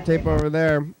looking at that tape over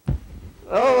there.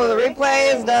 Oh, the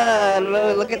replay is done.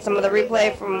 We'll look at some of the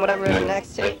replay from whatever the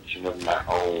next tape. Invention of my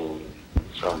own,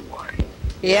 somewhat.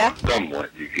 Yeah?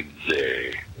 Somewhat, you could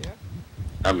say. Yeah.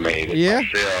 I made it Yeah?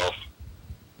 myself.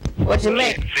 What'd you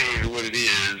make? Can't say what it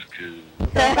is, because...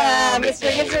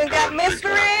 Mr. Gibson's got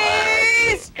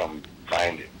mysteries! Come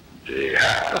find it. Say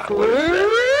hi. What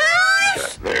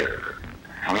is that? There.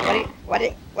 What do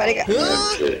you got?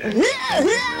 That's it.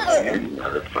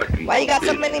 Motherfucking Why you got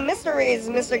so bitch. many mysteries,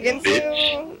 Mr. Ginsu?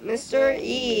 Bitch. Mr.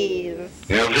 Ease.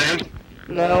 You know what I'm saying?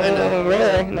 No,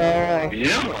 really? No, really.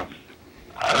 Yeah.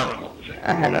 I don't know.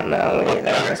 I don't know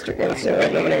either, Mr. Ginsu.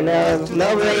 Nobody knows.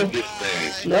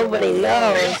 Nobody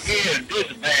knows.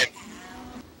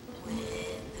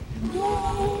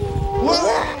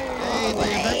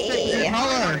 Hey,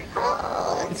 color.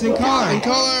 It's in color. In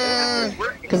color.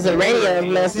 Because the radio is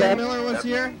messed Sam up. Miller was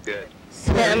here.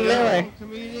 Sam Miller.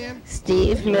 Comedian.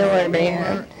 Steve Miller,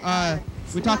 man.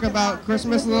 We talk about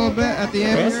Christmas a little bit at the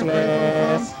end.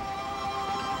 Christmas.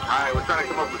 Hi, we're trying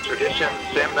to come up with traditions.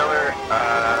 Sam Miller,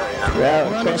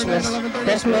 Well,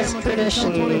 Christmas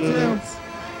traditions.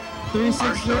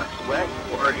 360 wet,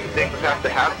 or do things have to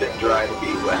happen dry to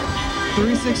be wet?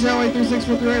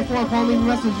 360-836-4384. Call, leave a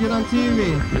message. Get on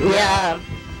TV. Yeah.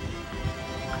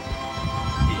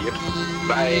 Yep.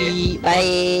 Bye.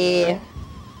 Bye.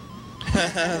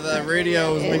 The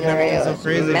radio is The making everything so radio's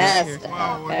crazy. messed up.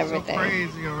 Wow, it's Everything. so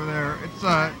crazy over there. It's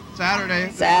Saturday.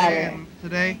 Saturday. And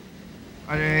today,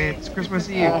 it's Christmas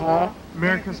Eve. Uh-huh.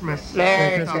 Merry Christmas.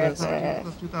 Merry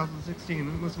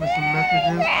 2016. Listen to some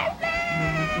messages.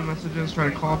 Some messages. Try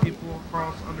to call people.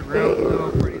 Carl's underground.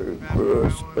 Still pretty bad.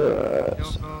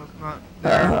 Yellowfellow's not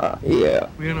there. Yeah.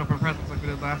 We don't open presents like we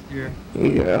did last year.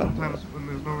 Yeah. Sometimes when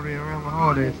there's nobody around the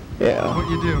holidays. Yeah. That's what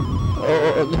you do.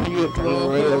 Oh, you turn the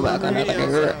radio back on. I can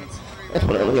hear it. That's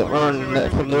what I'm on.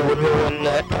 That's what I'm doing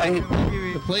that type.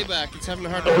 The playback, it's having a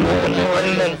hard time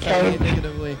affecting it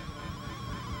negatively.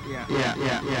 Yeah.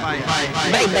 Bye.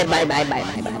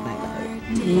 Bye.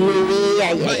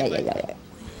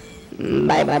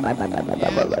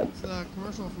 It's a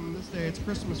commercial from this day. It's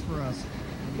Christmas for us.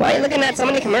 Why are you looking at so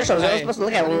many commercials? I was supposed to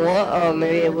look at one. Oh,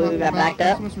 maybe we got backed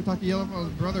up. Christmas, we talked to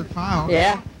Yellowfellow's brother, Kyle.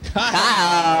 Yeah.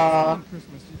 Kyle.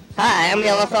 Christmas. Hi, I'm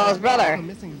Yellowfellow's brother.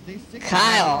 Missing is day 6.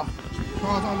 Kyle.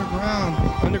 Carl's underground.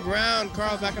 Underground.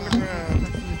 Carl's back underground.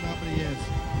 Texas is not, but he is.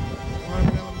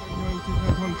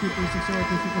 You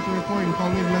can call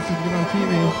me a message, get on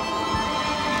TV.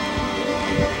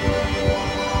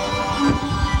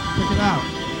 Check it out.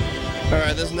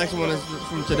 Alright, this next one is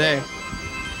from today.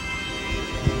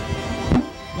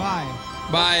 Bye.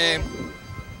 Bye.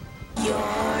 Your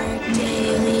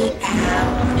daily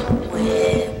out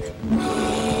with me.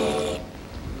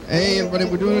 Hey everybody,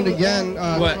 we're doing it again.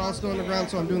 What? Carl's still underground,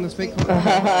 so I'm doing this fake call.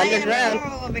 Underground.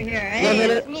 Carl over here. Hey,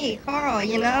 it's me, Carl,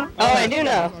 you know? Oh, I do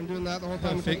know. So I'm doing that the whole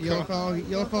time. Fake Yellowfellow.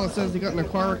 Yellowfellow says he got in a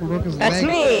car wreck and broke his That's leg.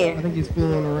 me. I think he's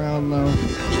fooling around though.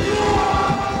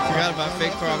 Forgot about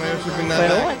fake Carl. Maybe I should bring that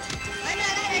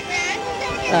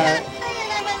back.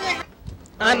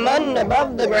 I'm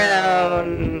above the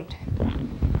ground.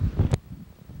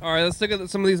 Alright, let's look at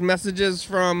some of these messages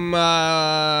from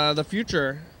the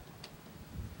future.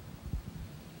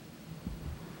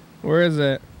 Where is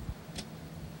it?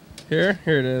 Here?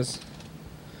 Here it is.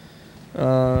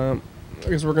 I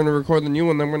guess we're going to record the new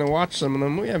one, then we're going to watch some of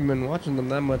them. We haven't been watching them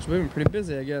that much. We've been pretty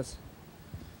busy, I guess.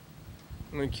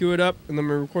 I'm going to cue it up, and then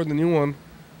we record the new one.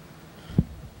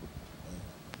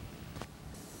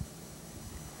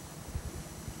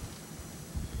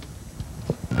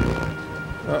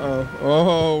 Uh-oh.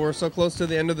 Oh, we're so close to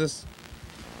the end of this.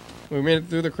 We made it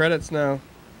through the credits now.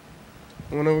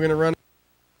 When are we going to run?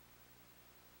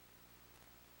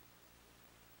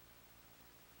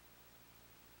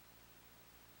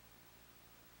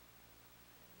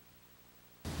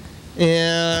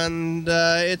 And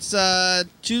it's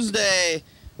Tuesday.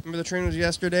 Remember the train was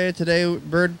yesterday? Today,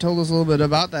 Bird told us a little bit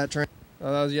about that train.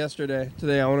 Oh, that was yesterday.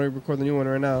 Today, I want to record the new one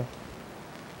right now.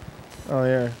 Oh,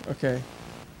 yeah. Okay.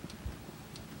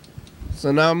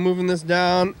 So now I'm moving this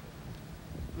down.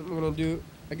 I'm going to do...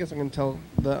 I guess I'm going to tell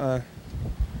the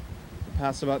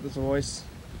past about this voice.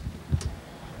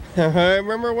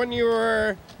 Remember when you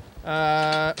were,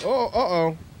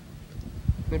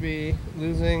 maybe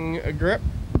losing a grip?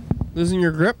 Losing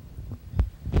your grip?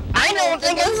 I don't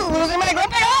think this is losing my grip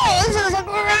at all. This is a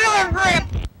regular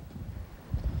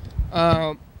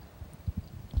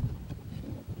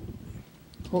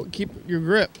grip. Keep your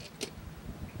grip.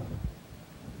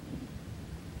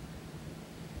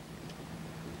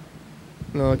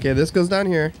 No, okay, this goes down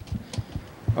here.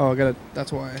 Oh, I got it.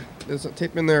 That's why. There's a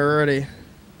tape in there already.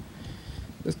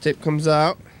 This tape comes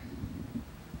out.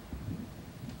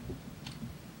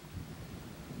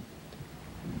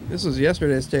 This was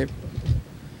yesterday's tape.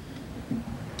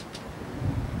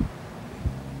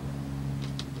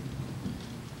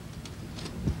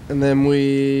 And then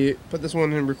we put this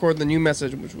one and record the new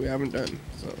message, which we haven't done.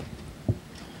 So,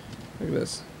 look at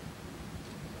this.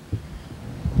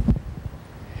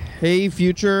 Hey,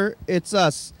 future, it's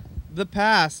us. The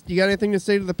past. You got anything to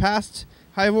say to the past?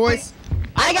 Hi, voice?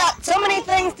 I got so many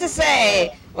things to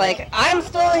say. Like, I'm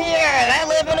still here and I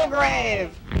live in a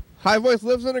grave. High voice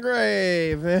lives in a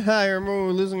grave. I remember we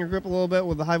were losing your grip a little bit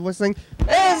with the high voice thing.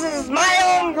 This is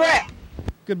my own grip.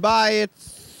 Goodbye,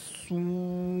 it's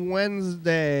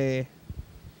Wednesday.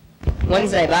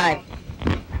 Wednesday, bye.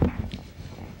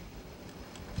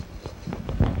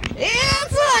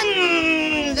 It's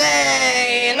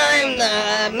Wednesday, and I'm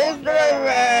the Mr.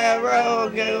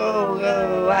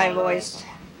 Go high voice.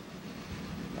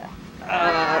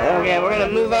 Okay, we're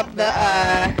gonna move up the.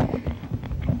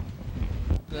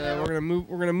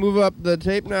 We're gonna move up the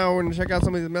tape now. We're gonna check out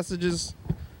some of these messages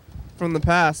from the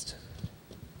past.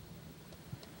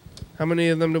 How many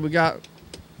of them do we got?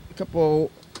 A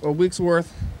couple of weeks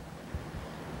worth,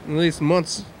 at least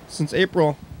months since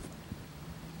April.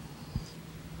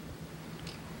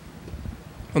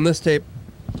 On this tape,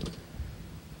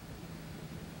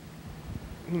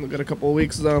 we'll get a couple of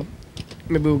weeks though.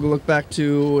 Maybe we'll look back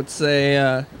to, let's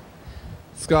say,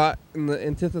 Scott in the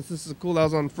antithesis is cool. That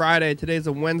was on Friday. Today's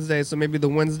a Wednesday, so maybe the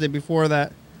Wednesday before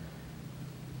that.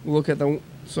 We'll look at the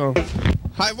so.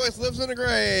 High voice lives in a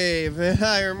grave.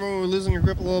 I remember we were losing your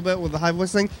grip a little bit with the high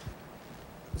voice thing.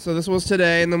 So this was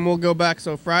today, and then we'll go back.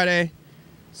 So Friday,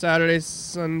 Saturday,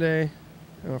 Sunday,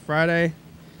 Friday,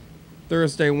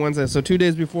 Thursday, Wednesday. So 2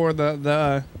 days before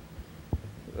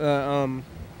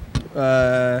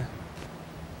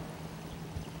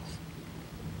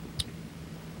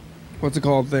what's it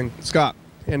called thing? Scott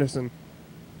Erickson.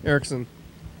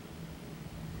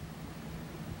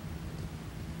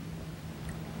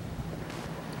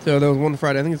 So there was one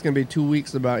Friday. I think it's gonna be 2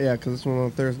 weeks about, yeah, because this one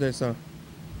on Thursday. So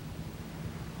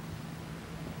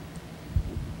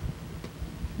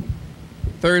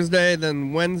Thursday,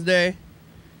 then Wednesday.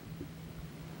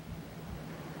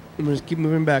 And we'll just keep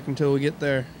moving back until we get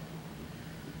there.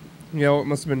 Yeah, it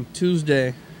must have been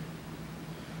Tuesday.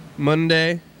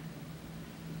 Monday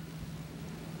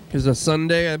is a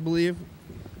Sunday, I believe.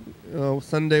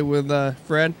 Sunday with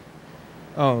Fred.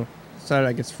 Oh, Saturday,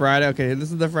 I guess Friday. Okay,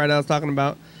 this is the Friday I was talking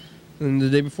about. And the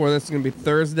day before this is going to be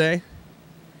Thursday.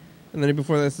 And the day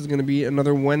before this is going to be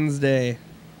another Wednesday.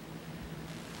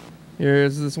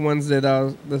 Here's this Wednesday.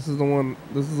 This is the one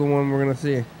we're going to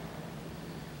see.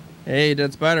 Hey,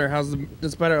 Dead Spider. How's the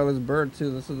Dead Spider? Oh, there's a bird,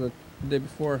 too. This is the day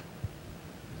before.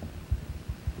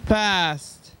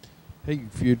 Past. Hey,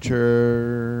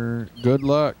 future. Good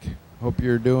luck. Hope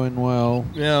you're doing well.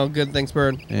 Yeah, good. Thanks,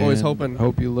 bird. And always hoping.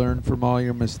 Hope you learn from all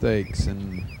your mistakes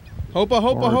and hope.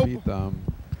 Beat them.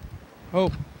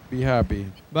 Hope. Be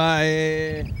happy.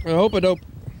 Bye. I hope.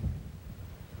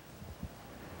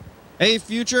 Hey,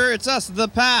 future. It's us, the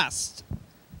past.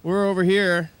 We're over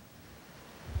here.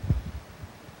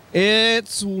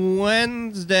 It's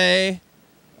Wednesday.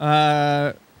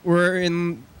 We're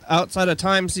in outside of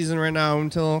time season right now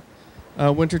until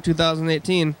winter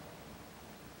 2018.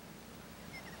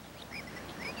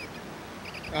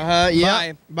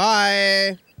 Yeah.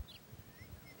 Bye.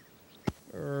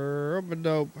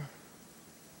 Dope.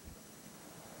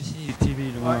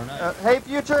 TCTV tomorrow night. Hey,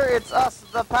 future, it's us,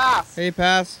 the past. Hey,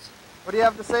 past. What do you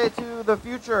have to say to the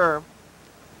future?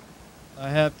 I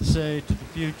have to say to the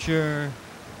future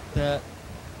that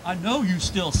I know you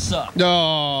still suck.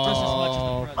 No. Just as much as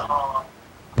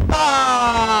the present.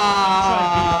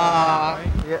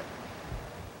 Yeah.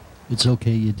 It's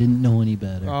okay, you didn't know any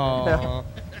better. Aww.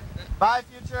 Bye,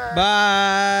 future.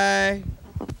 Bye.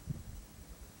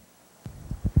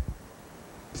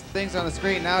 Things on the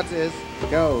screen now. It says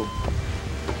go.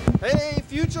 Hey,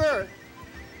 future.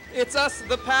 It's us,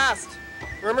 the past.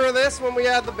 Remember this when we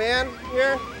had the band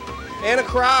here? And a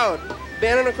crowd.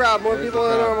 Band and a crowd. More people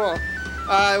than normal.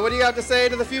 What do you have to say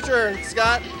to the future,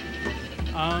 Scott?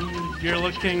 You're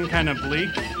looking kind of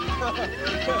bleak.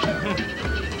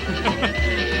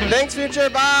 Thanks, future.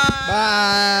 Bye.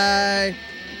 Bye.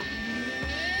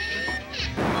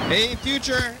 Hey,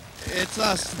 future. It's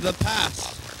us, the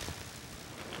past.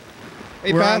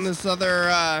 Hey, We're past. on this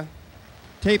other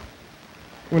tape.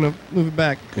 We're gonna move it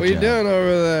back. What are you doing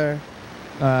over there?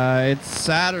 It's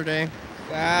Saturday.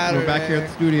 Saturday. We're back here at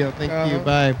the studio. Thank you.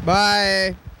 Bye.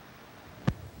 Bye.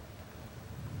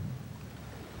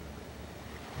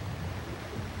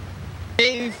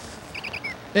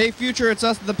 Hey, future, it's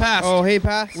us, the past. Oh, hey,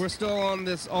 past. We're still on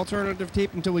this alternative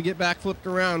tape until we get back flipped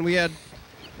around. We had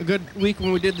a good week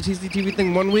when we did the TCTV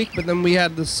thing 1 week, but then we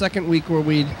had the second week where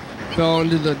we fell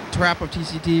into the trap of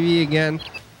TCTV again.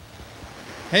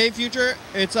 Hey, future,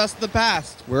 it's us, the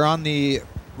past. We're on the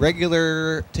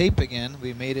regular tape again.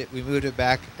 We made it. We moved it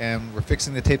back, and we're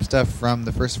fixing the tape stuff from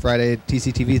the first Friday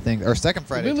TCTV thing, or second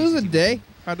Friday. Did we lose a TCTV. day?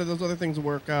 How did those other things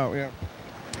work out? Yeah.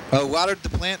 Oh, watered the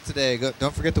plant today.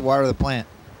 Don't forget to water the plant.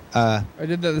 I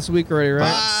did that this week already,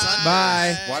 right?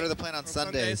 Bye. Water the plant on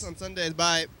Sundays. On Sundays,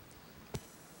 bye.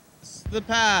 It's the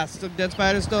past. The Dead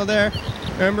Spider's still there.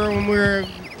 Remember when we were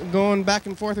going back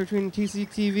and forth between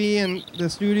TCTV and the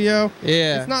studio?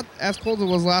 Yeah. It's not as cold as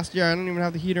it was last year. I don't even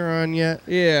have the heater on yet.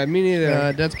 Yeah, me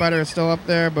neither. Dead Spider is still up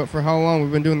there, but for how long?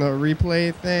 We've been doing the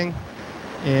replay thing.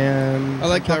 And I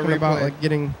like that talking about replay. like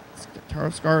getting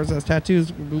scars as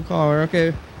tattoos, blue collar.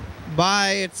 Okay.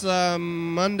 Bye. It's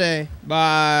Monday.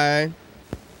 Bye.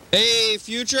 Hey,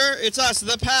 future, it's us,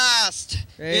 the past.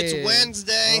 Hey. It's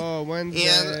Wednesday. Oh,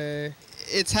 Wednesday. And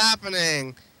it's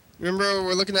happening. Remember,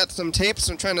 we're looking at some tapes.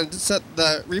 I'm trying to set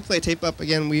the replay tape up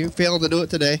again. We failed to do it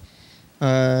today.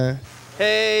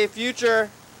 Hey, future,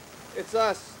 it's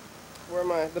us. Where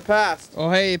am I? The past. Oh,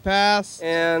 hey, past.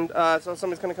 And so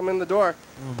somebody's going to come in the door.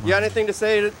 You got anything to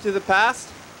say to the past,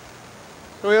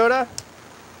 Toyota?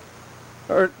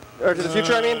 Or to the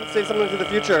future, I mean? Say something to the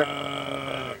future.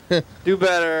 Do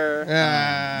better.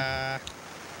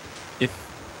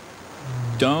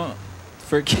 Don't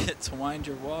forget to wind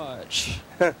your watch.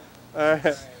 All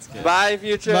right. Bye,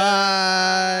 future.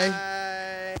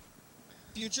 Bye.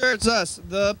 Future, it's us,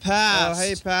 the past. Oh,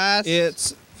 hey, past.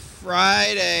 It's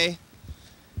Friday,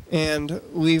 and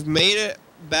we've made it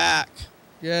back.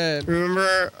 Good.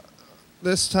 Remember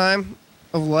this time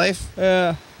of life?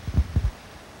 Yeah.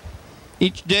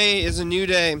 Each day is a new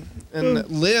day, and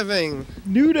living.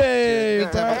 New day.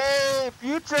 Hey,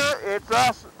 future, it's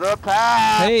us, the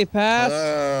past. Hey, past.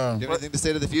 Do you have anything to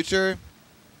say to the future?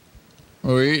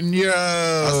 We're eating yo.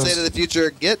 I'll say to the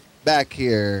future, get back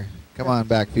here. Come on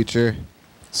back, future.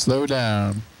 Slow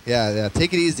down. Yeah.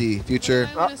 Take it easy, future.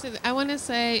 I want to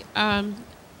say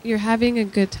you're having a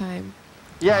good time.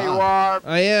 Yeah, you are.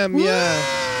 I am,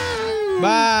 yeah.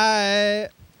 Bye.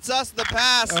 It's us, the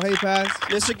past. Oh, hey, past.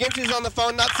 Mr. Ginsu's on the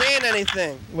phone, not saying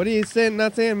anything. What are you saying?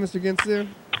 Not saying, Mr. Ginsu?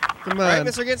 Come on. Right,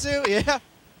 Mr. Ginsu? Yeah.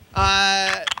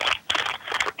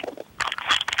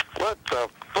 What the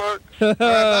fuck? All right,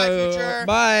 bye, future.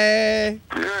 Bye.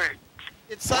 Hey,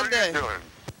 It's Sunday. what are you doing?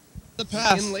 The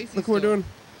past. Look what we're doing.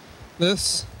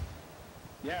 This.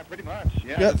 Yeah, pretty much.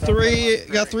 Yeah. Got three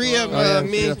of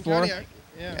me yeah, four.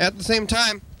 at the same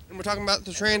time, and we're talking about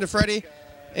the train to Freddy,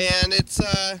 and it's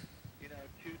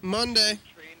Monday.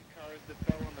 Train cars that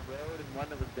fell on the road and one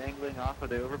that was dangling off of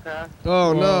the overpass.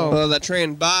 Oh, no. Oh, that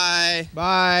train. Bye.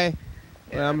 Bye.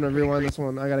 Yeah, I'm going to rewind this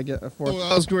one. I got to get a fourth. Oh,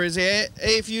 that was crazy.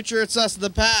 Hey, future, it's us, the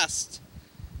past.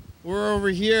 We're over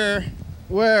here.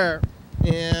 Where?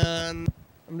 And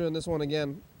I'm doing this one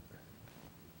again.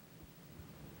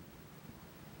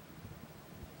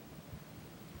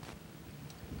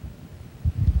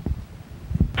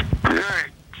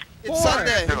 it's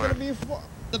Sunday. There's going to be four.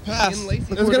 The past. There's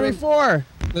going to be four.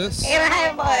 This. And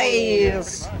hi,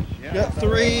 boys. Got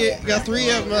three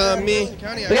of me. We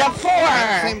got four.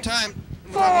 At the same time.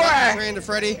 Four. Train to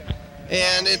Freddy,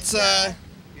 and it's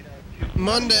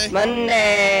Monday.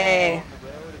 Monday.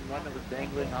 One that was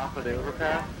dangling off of the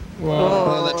overpass.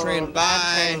 Whoa, that train.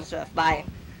 Bye. Bye.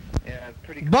 Yeah, it's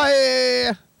pretty.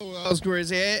 Bye. Oh, that was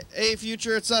crazy. Hey,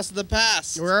 future, it's us, the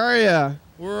past. Where are ya?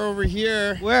 We're over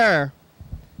here. Where?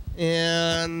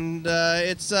 And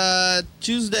it's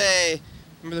Tuesday.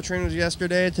 Remember the train was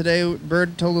yesterday. Today,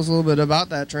 Bird told us a little bit about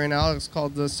that train. Alex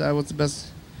called us, what's the best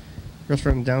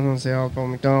restaurant in downtown? Say, I'll call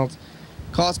McDonald's.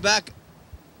 Call us back.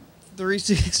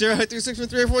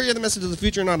 360-364-304. You're the message of the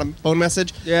future, not a phone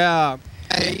message. Yeah.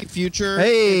 Hey, future.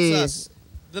 Hey. It's us.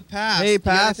 The past. Hey, You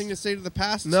got past. anything to say to the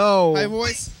past? No. Hi,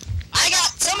 voice. I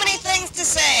got so many things to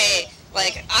say.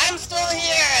 Like, I'm still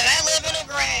here and I live in a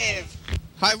grave.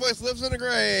 High voice lives in a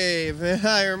grave.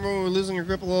 I remember we were losing your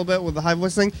grip a little bit with the high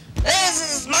voice thing.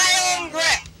 This is my own grip.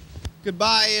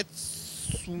 Goodbye.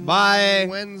 It's Bye.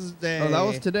 Wednesday. Oh, that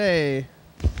was today.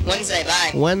 Wednesday,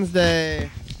 bye.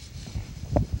 Wednesday.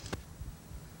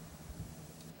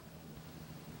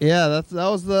 Yeah, that's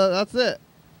it.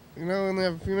 You know, we only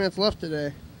have a few minutes left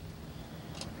today.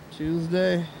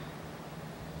 Tuesday,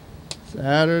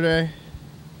 Saturday.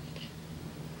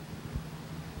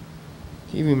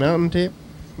 TV mountain tape,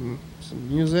 some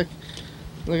music.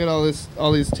 Look at all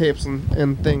these tapes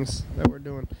and things that we're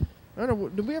doing. I don't know.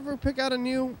 Did we ever pick out a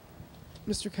new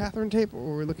Mr. Catherine tape, or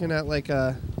were we looking at like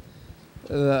oh,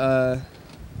 the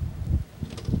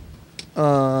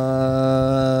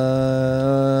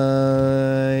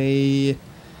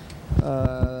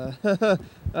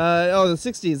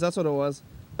 60s. That's what it was.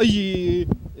 The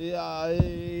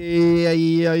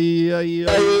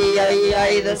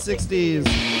 60s.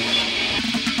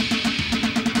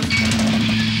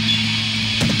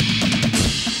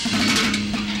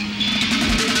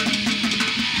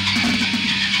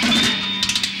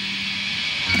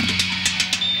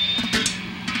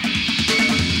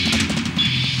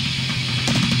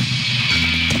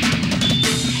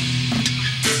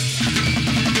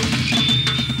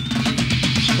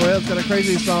 Boy, it's got a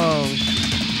crazy song.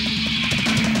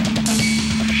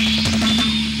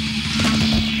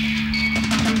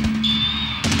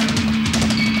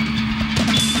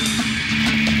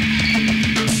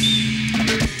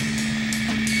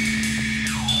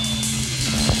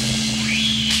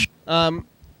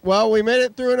 Well, we made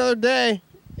it through another day.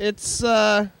 It's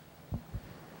oh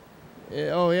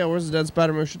yeah, where's the dead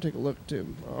spider? We should take a look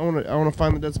too. I wanna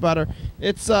find the dead spider.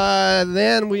 It's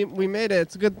then we made it.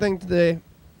 It's a good thing today.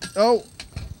 Oh,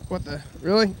 what the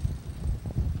really?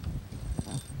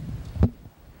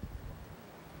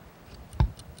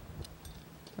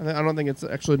 I don't think it's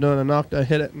actually done. I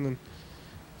hit it, and then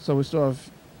so we still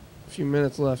have a few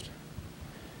minutes left.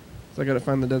 So I gotta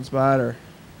find the dead spider.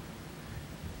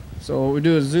 So what we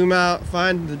do is zoom out,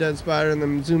 find the dead spider, and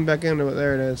then zoom back into it.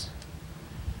 There it is.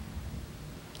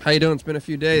 How you doing? It's been a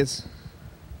few days.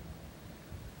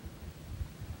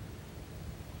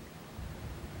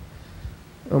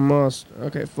 Almost.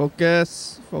 Okay,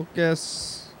 focus,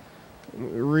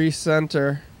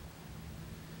 recenter,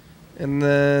 and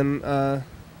then oh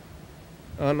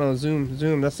no,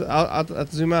 zoom. That's I'll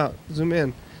zoom out, zoom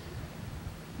in.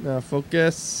 Now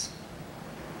focus.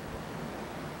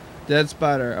 Dead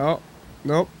spider. Oh,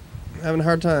 nope. Having a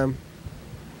hard time.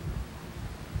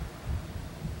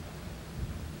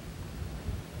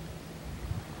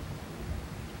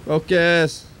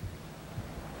 Focus.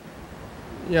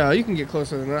 Yeah, you can get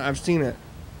closer than that. I've seen it.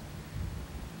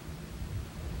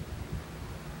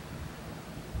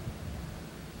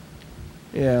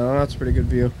 Yeah, well, that's a pretty good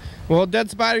view. Well, dead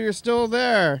spider, you're still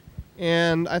there.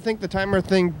 And I think the timer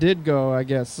thing did go, I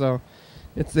guess. So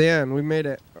it's the end. We made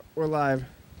it. We're live.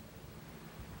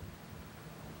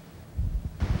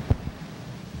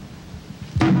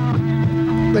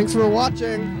 Thanks for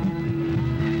watching.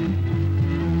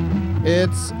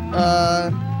 It's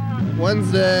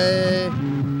Wednesday.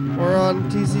 We're on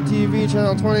TCTV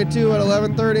channel 22 at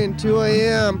 11:30 and 2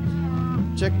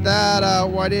 a.m. Check that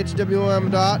out,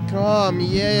 YDHWM.com.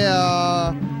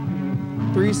 Yeah.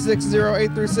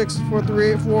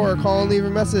 360-836-4384. Call and leave a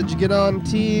message. Get on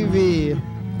TV.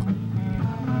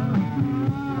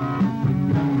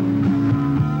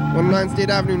 109 State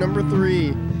Avenue, number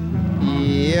 3.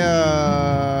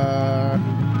 Yeah.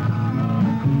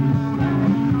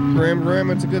 Graham,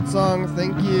 it's a good song.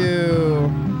 Thank you.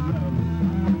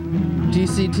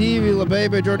 TCTV, La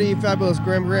Baby, Jordy, Fabulous,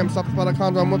 Graham,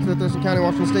 StopTheSpot.com, John Woodford, Thurston County,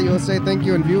 Washington State, USA. Thank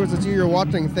you. And viewers, it's you're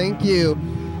watching. Thank you.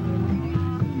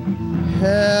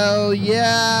 Hell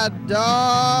yeah,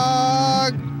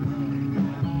 dog.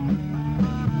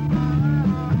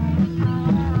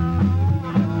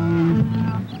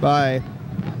 Bye.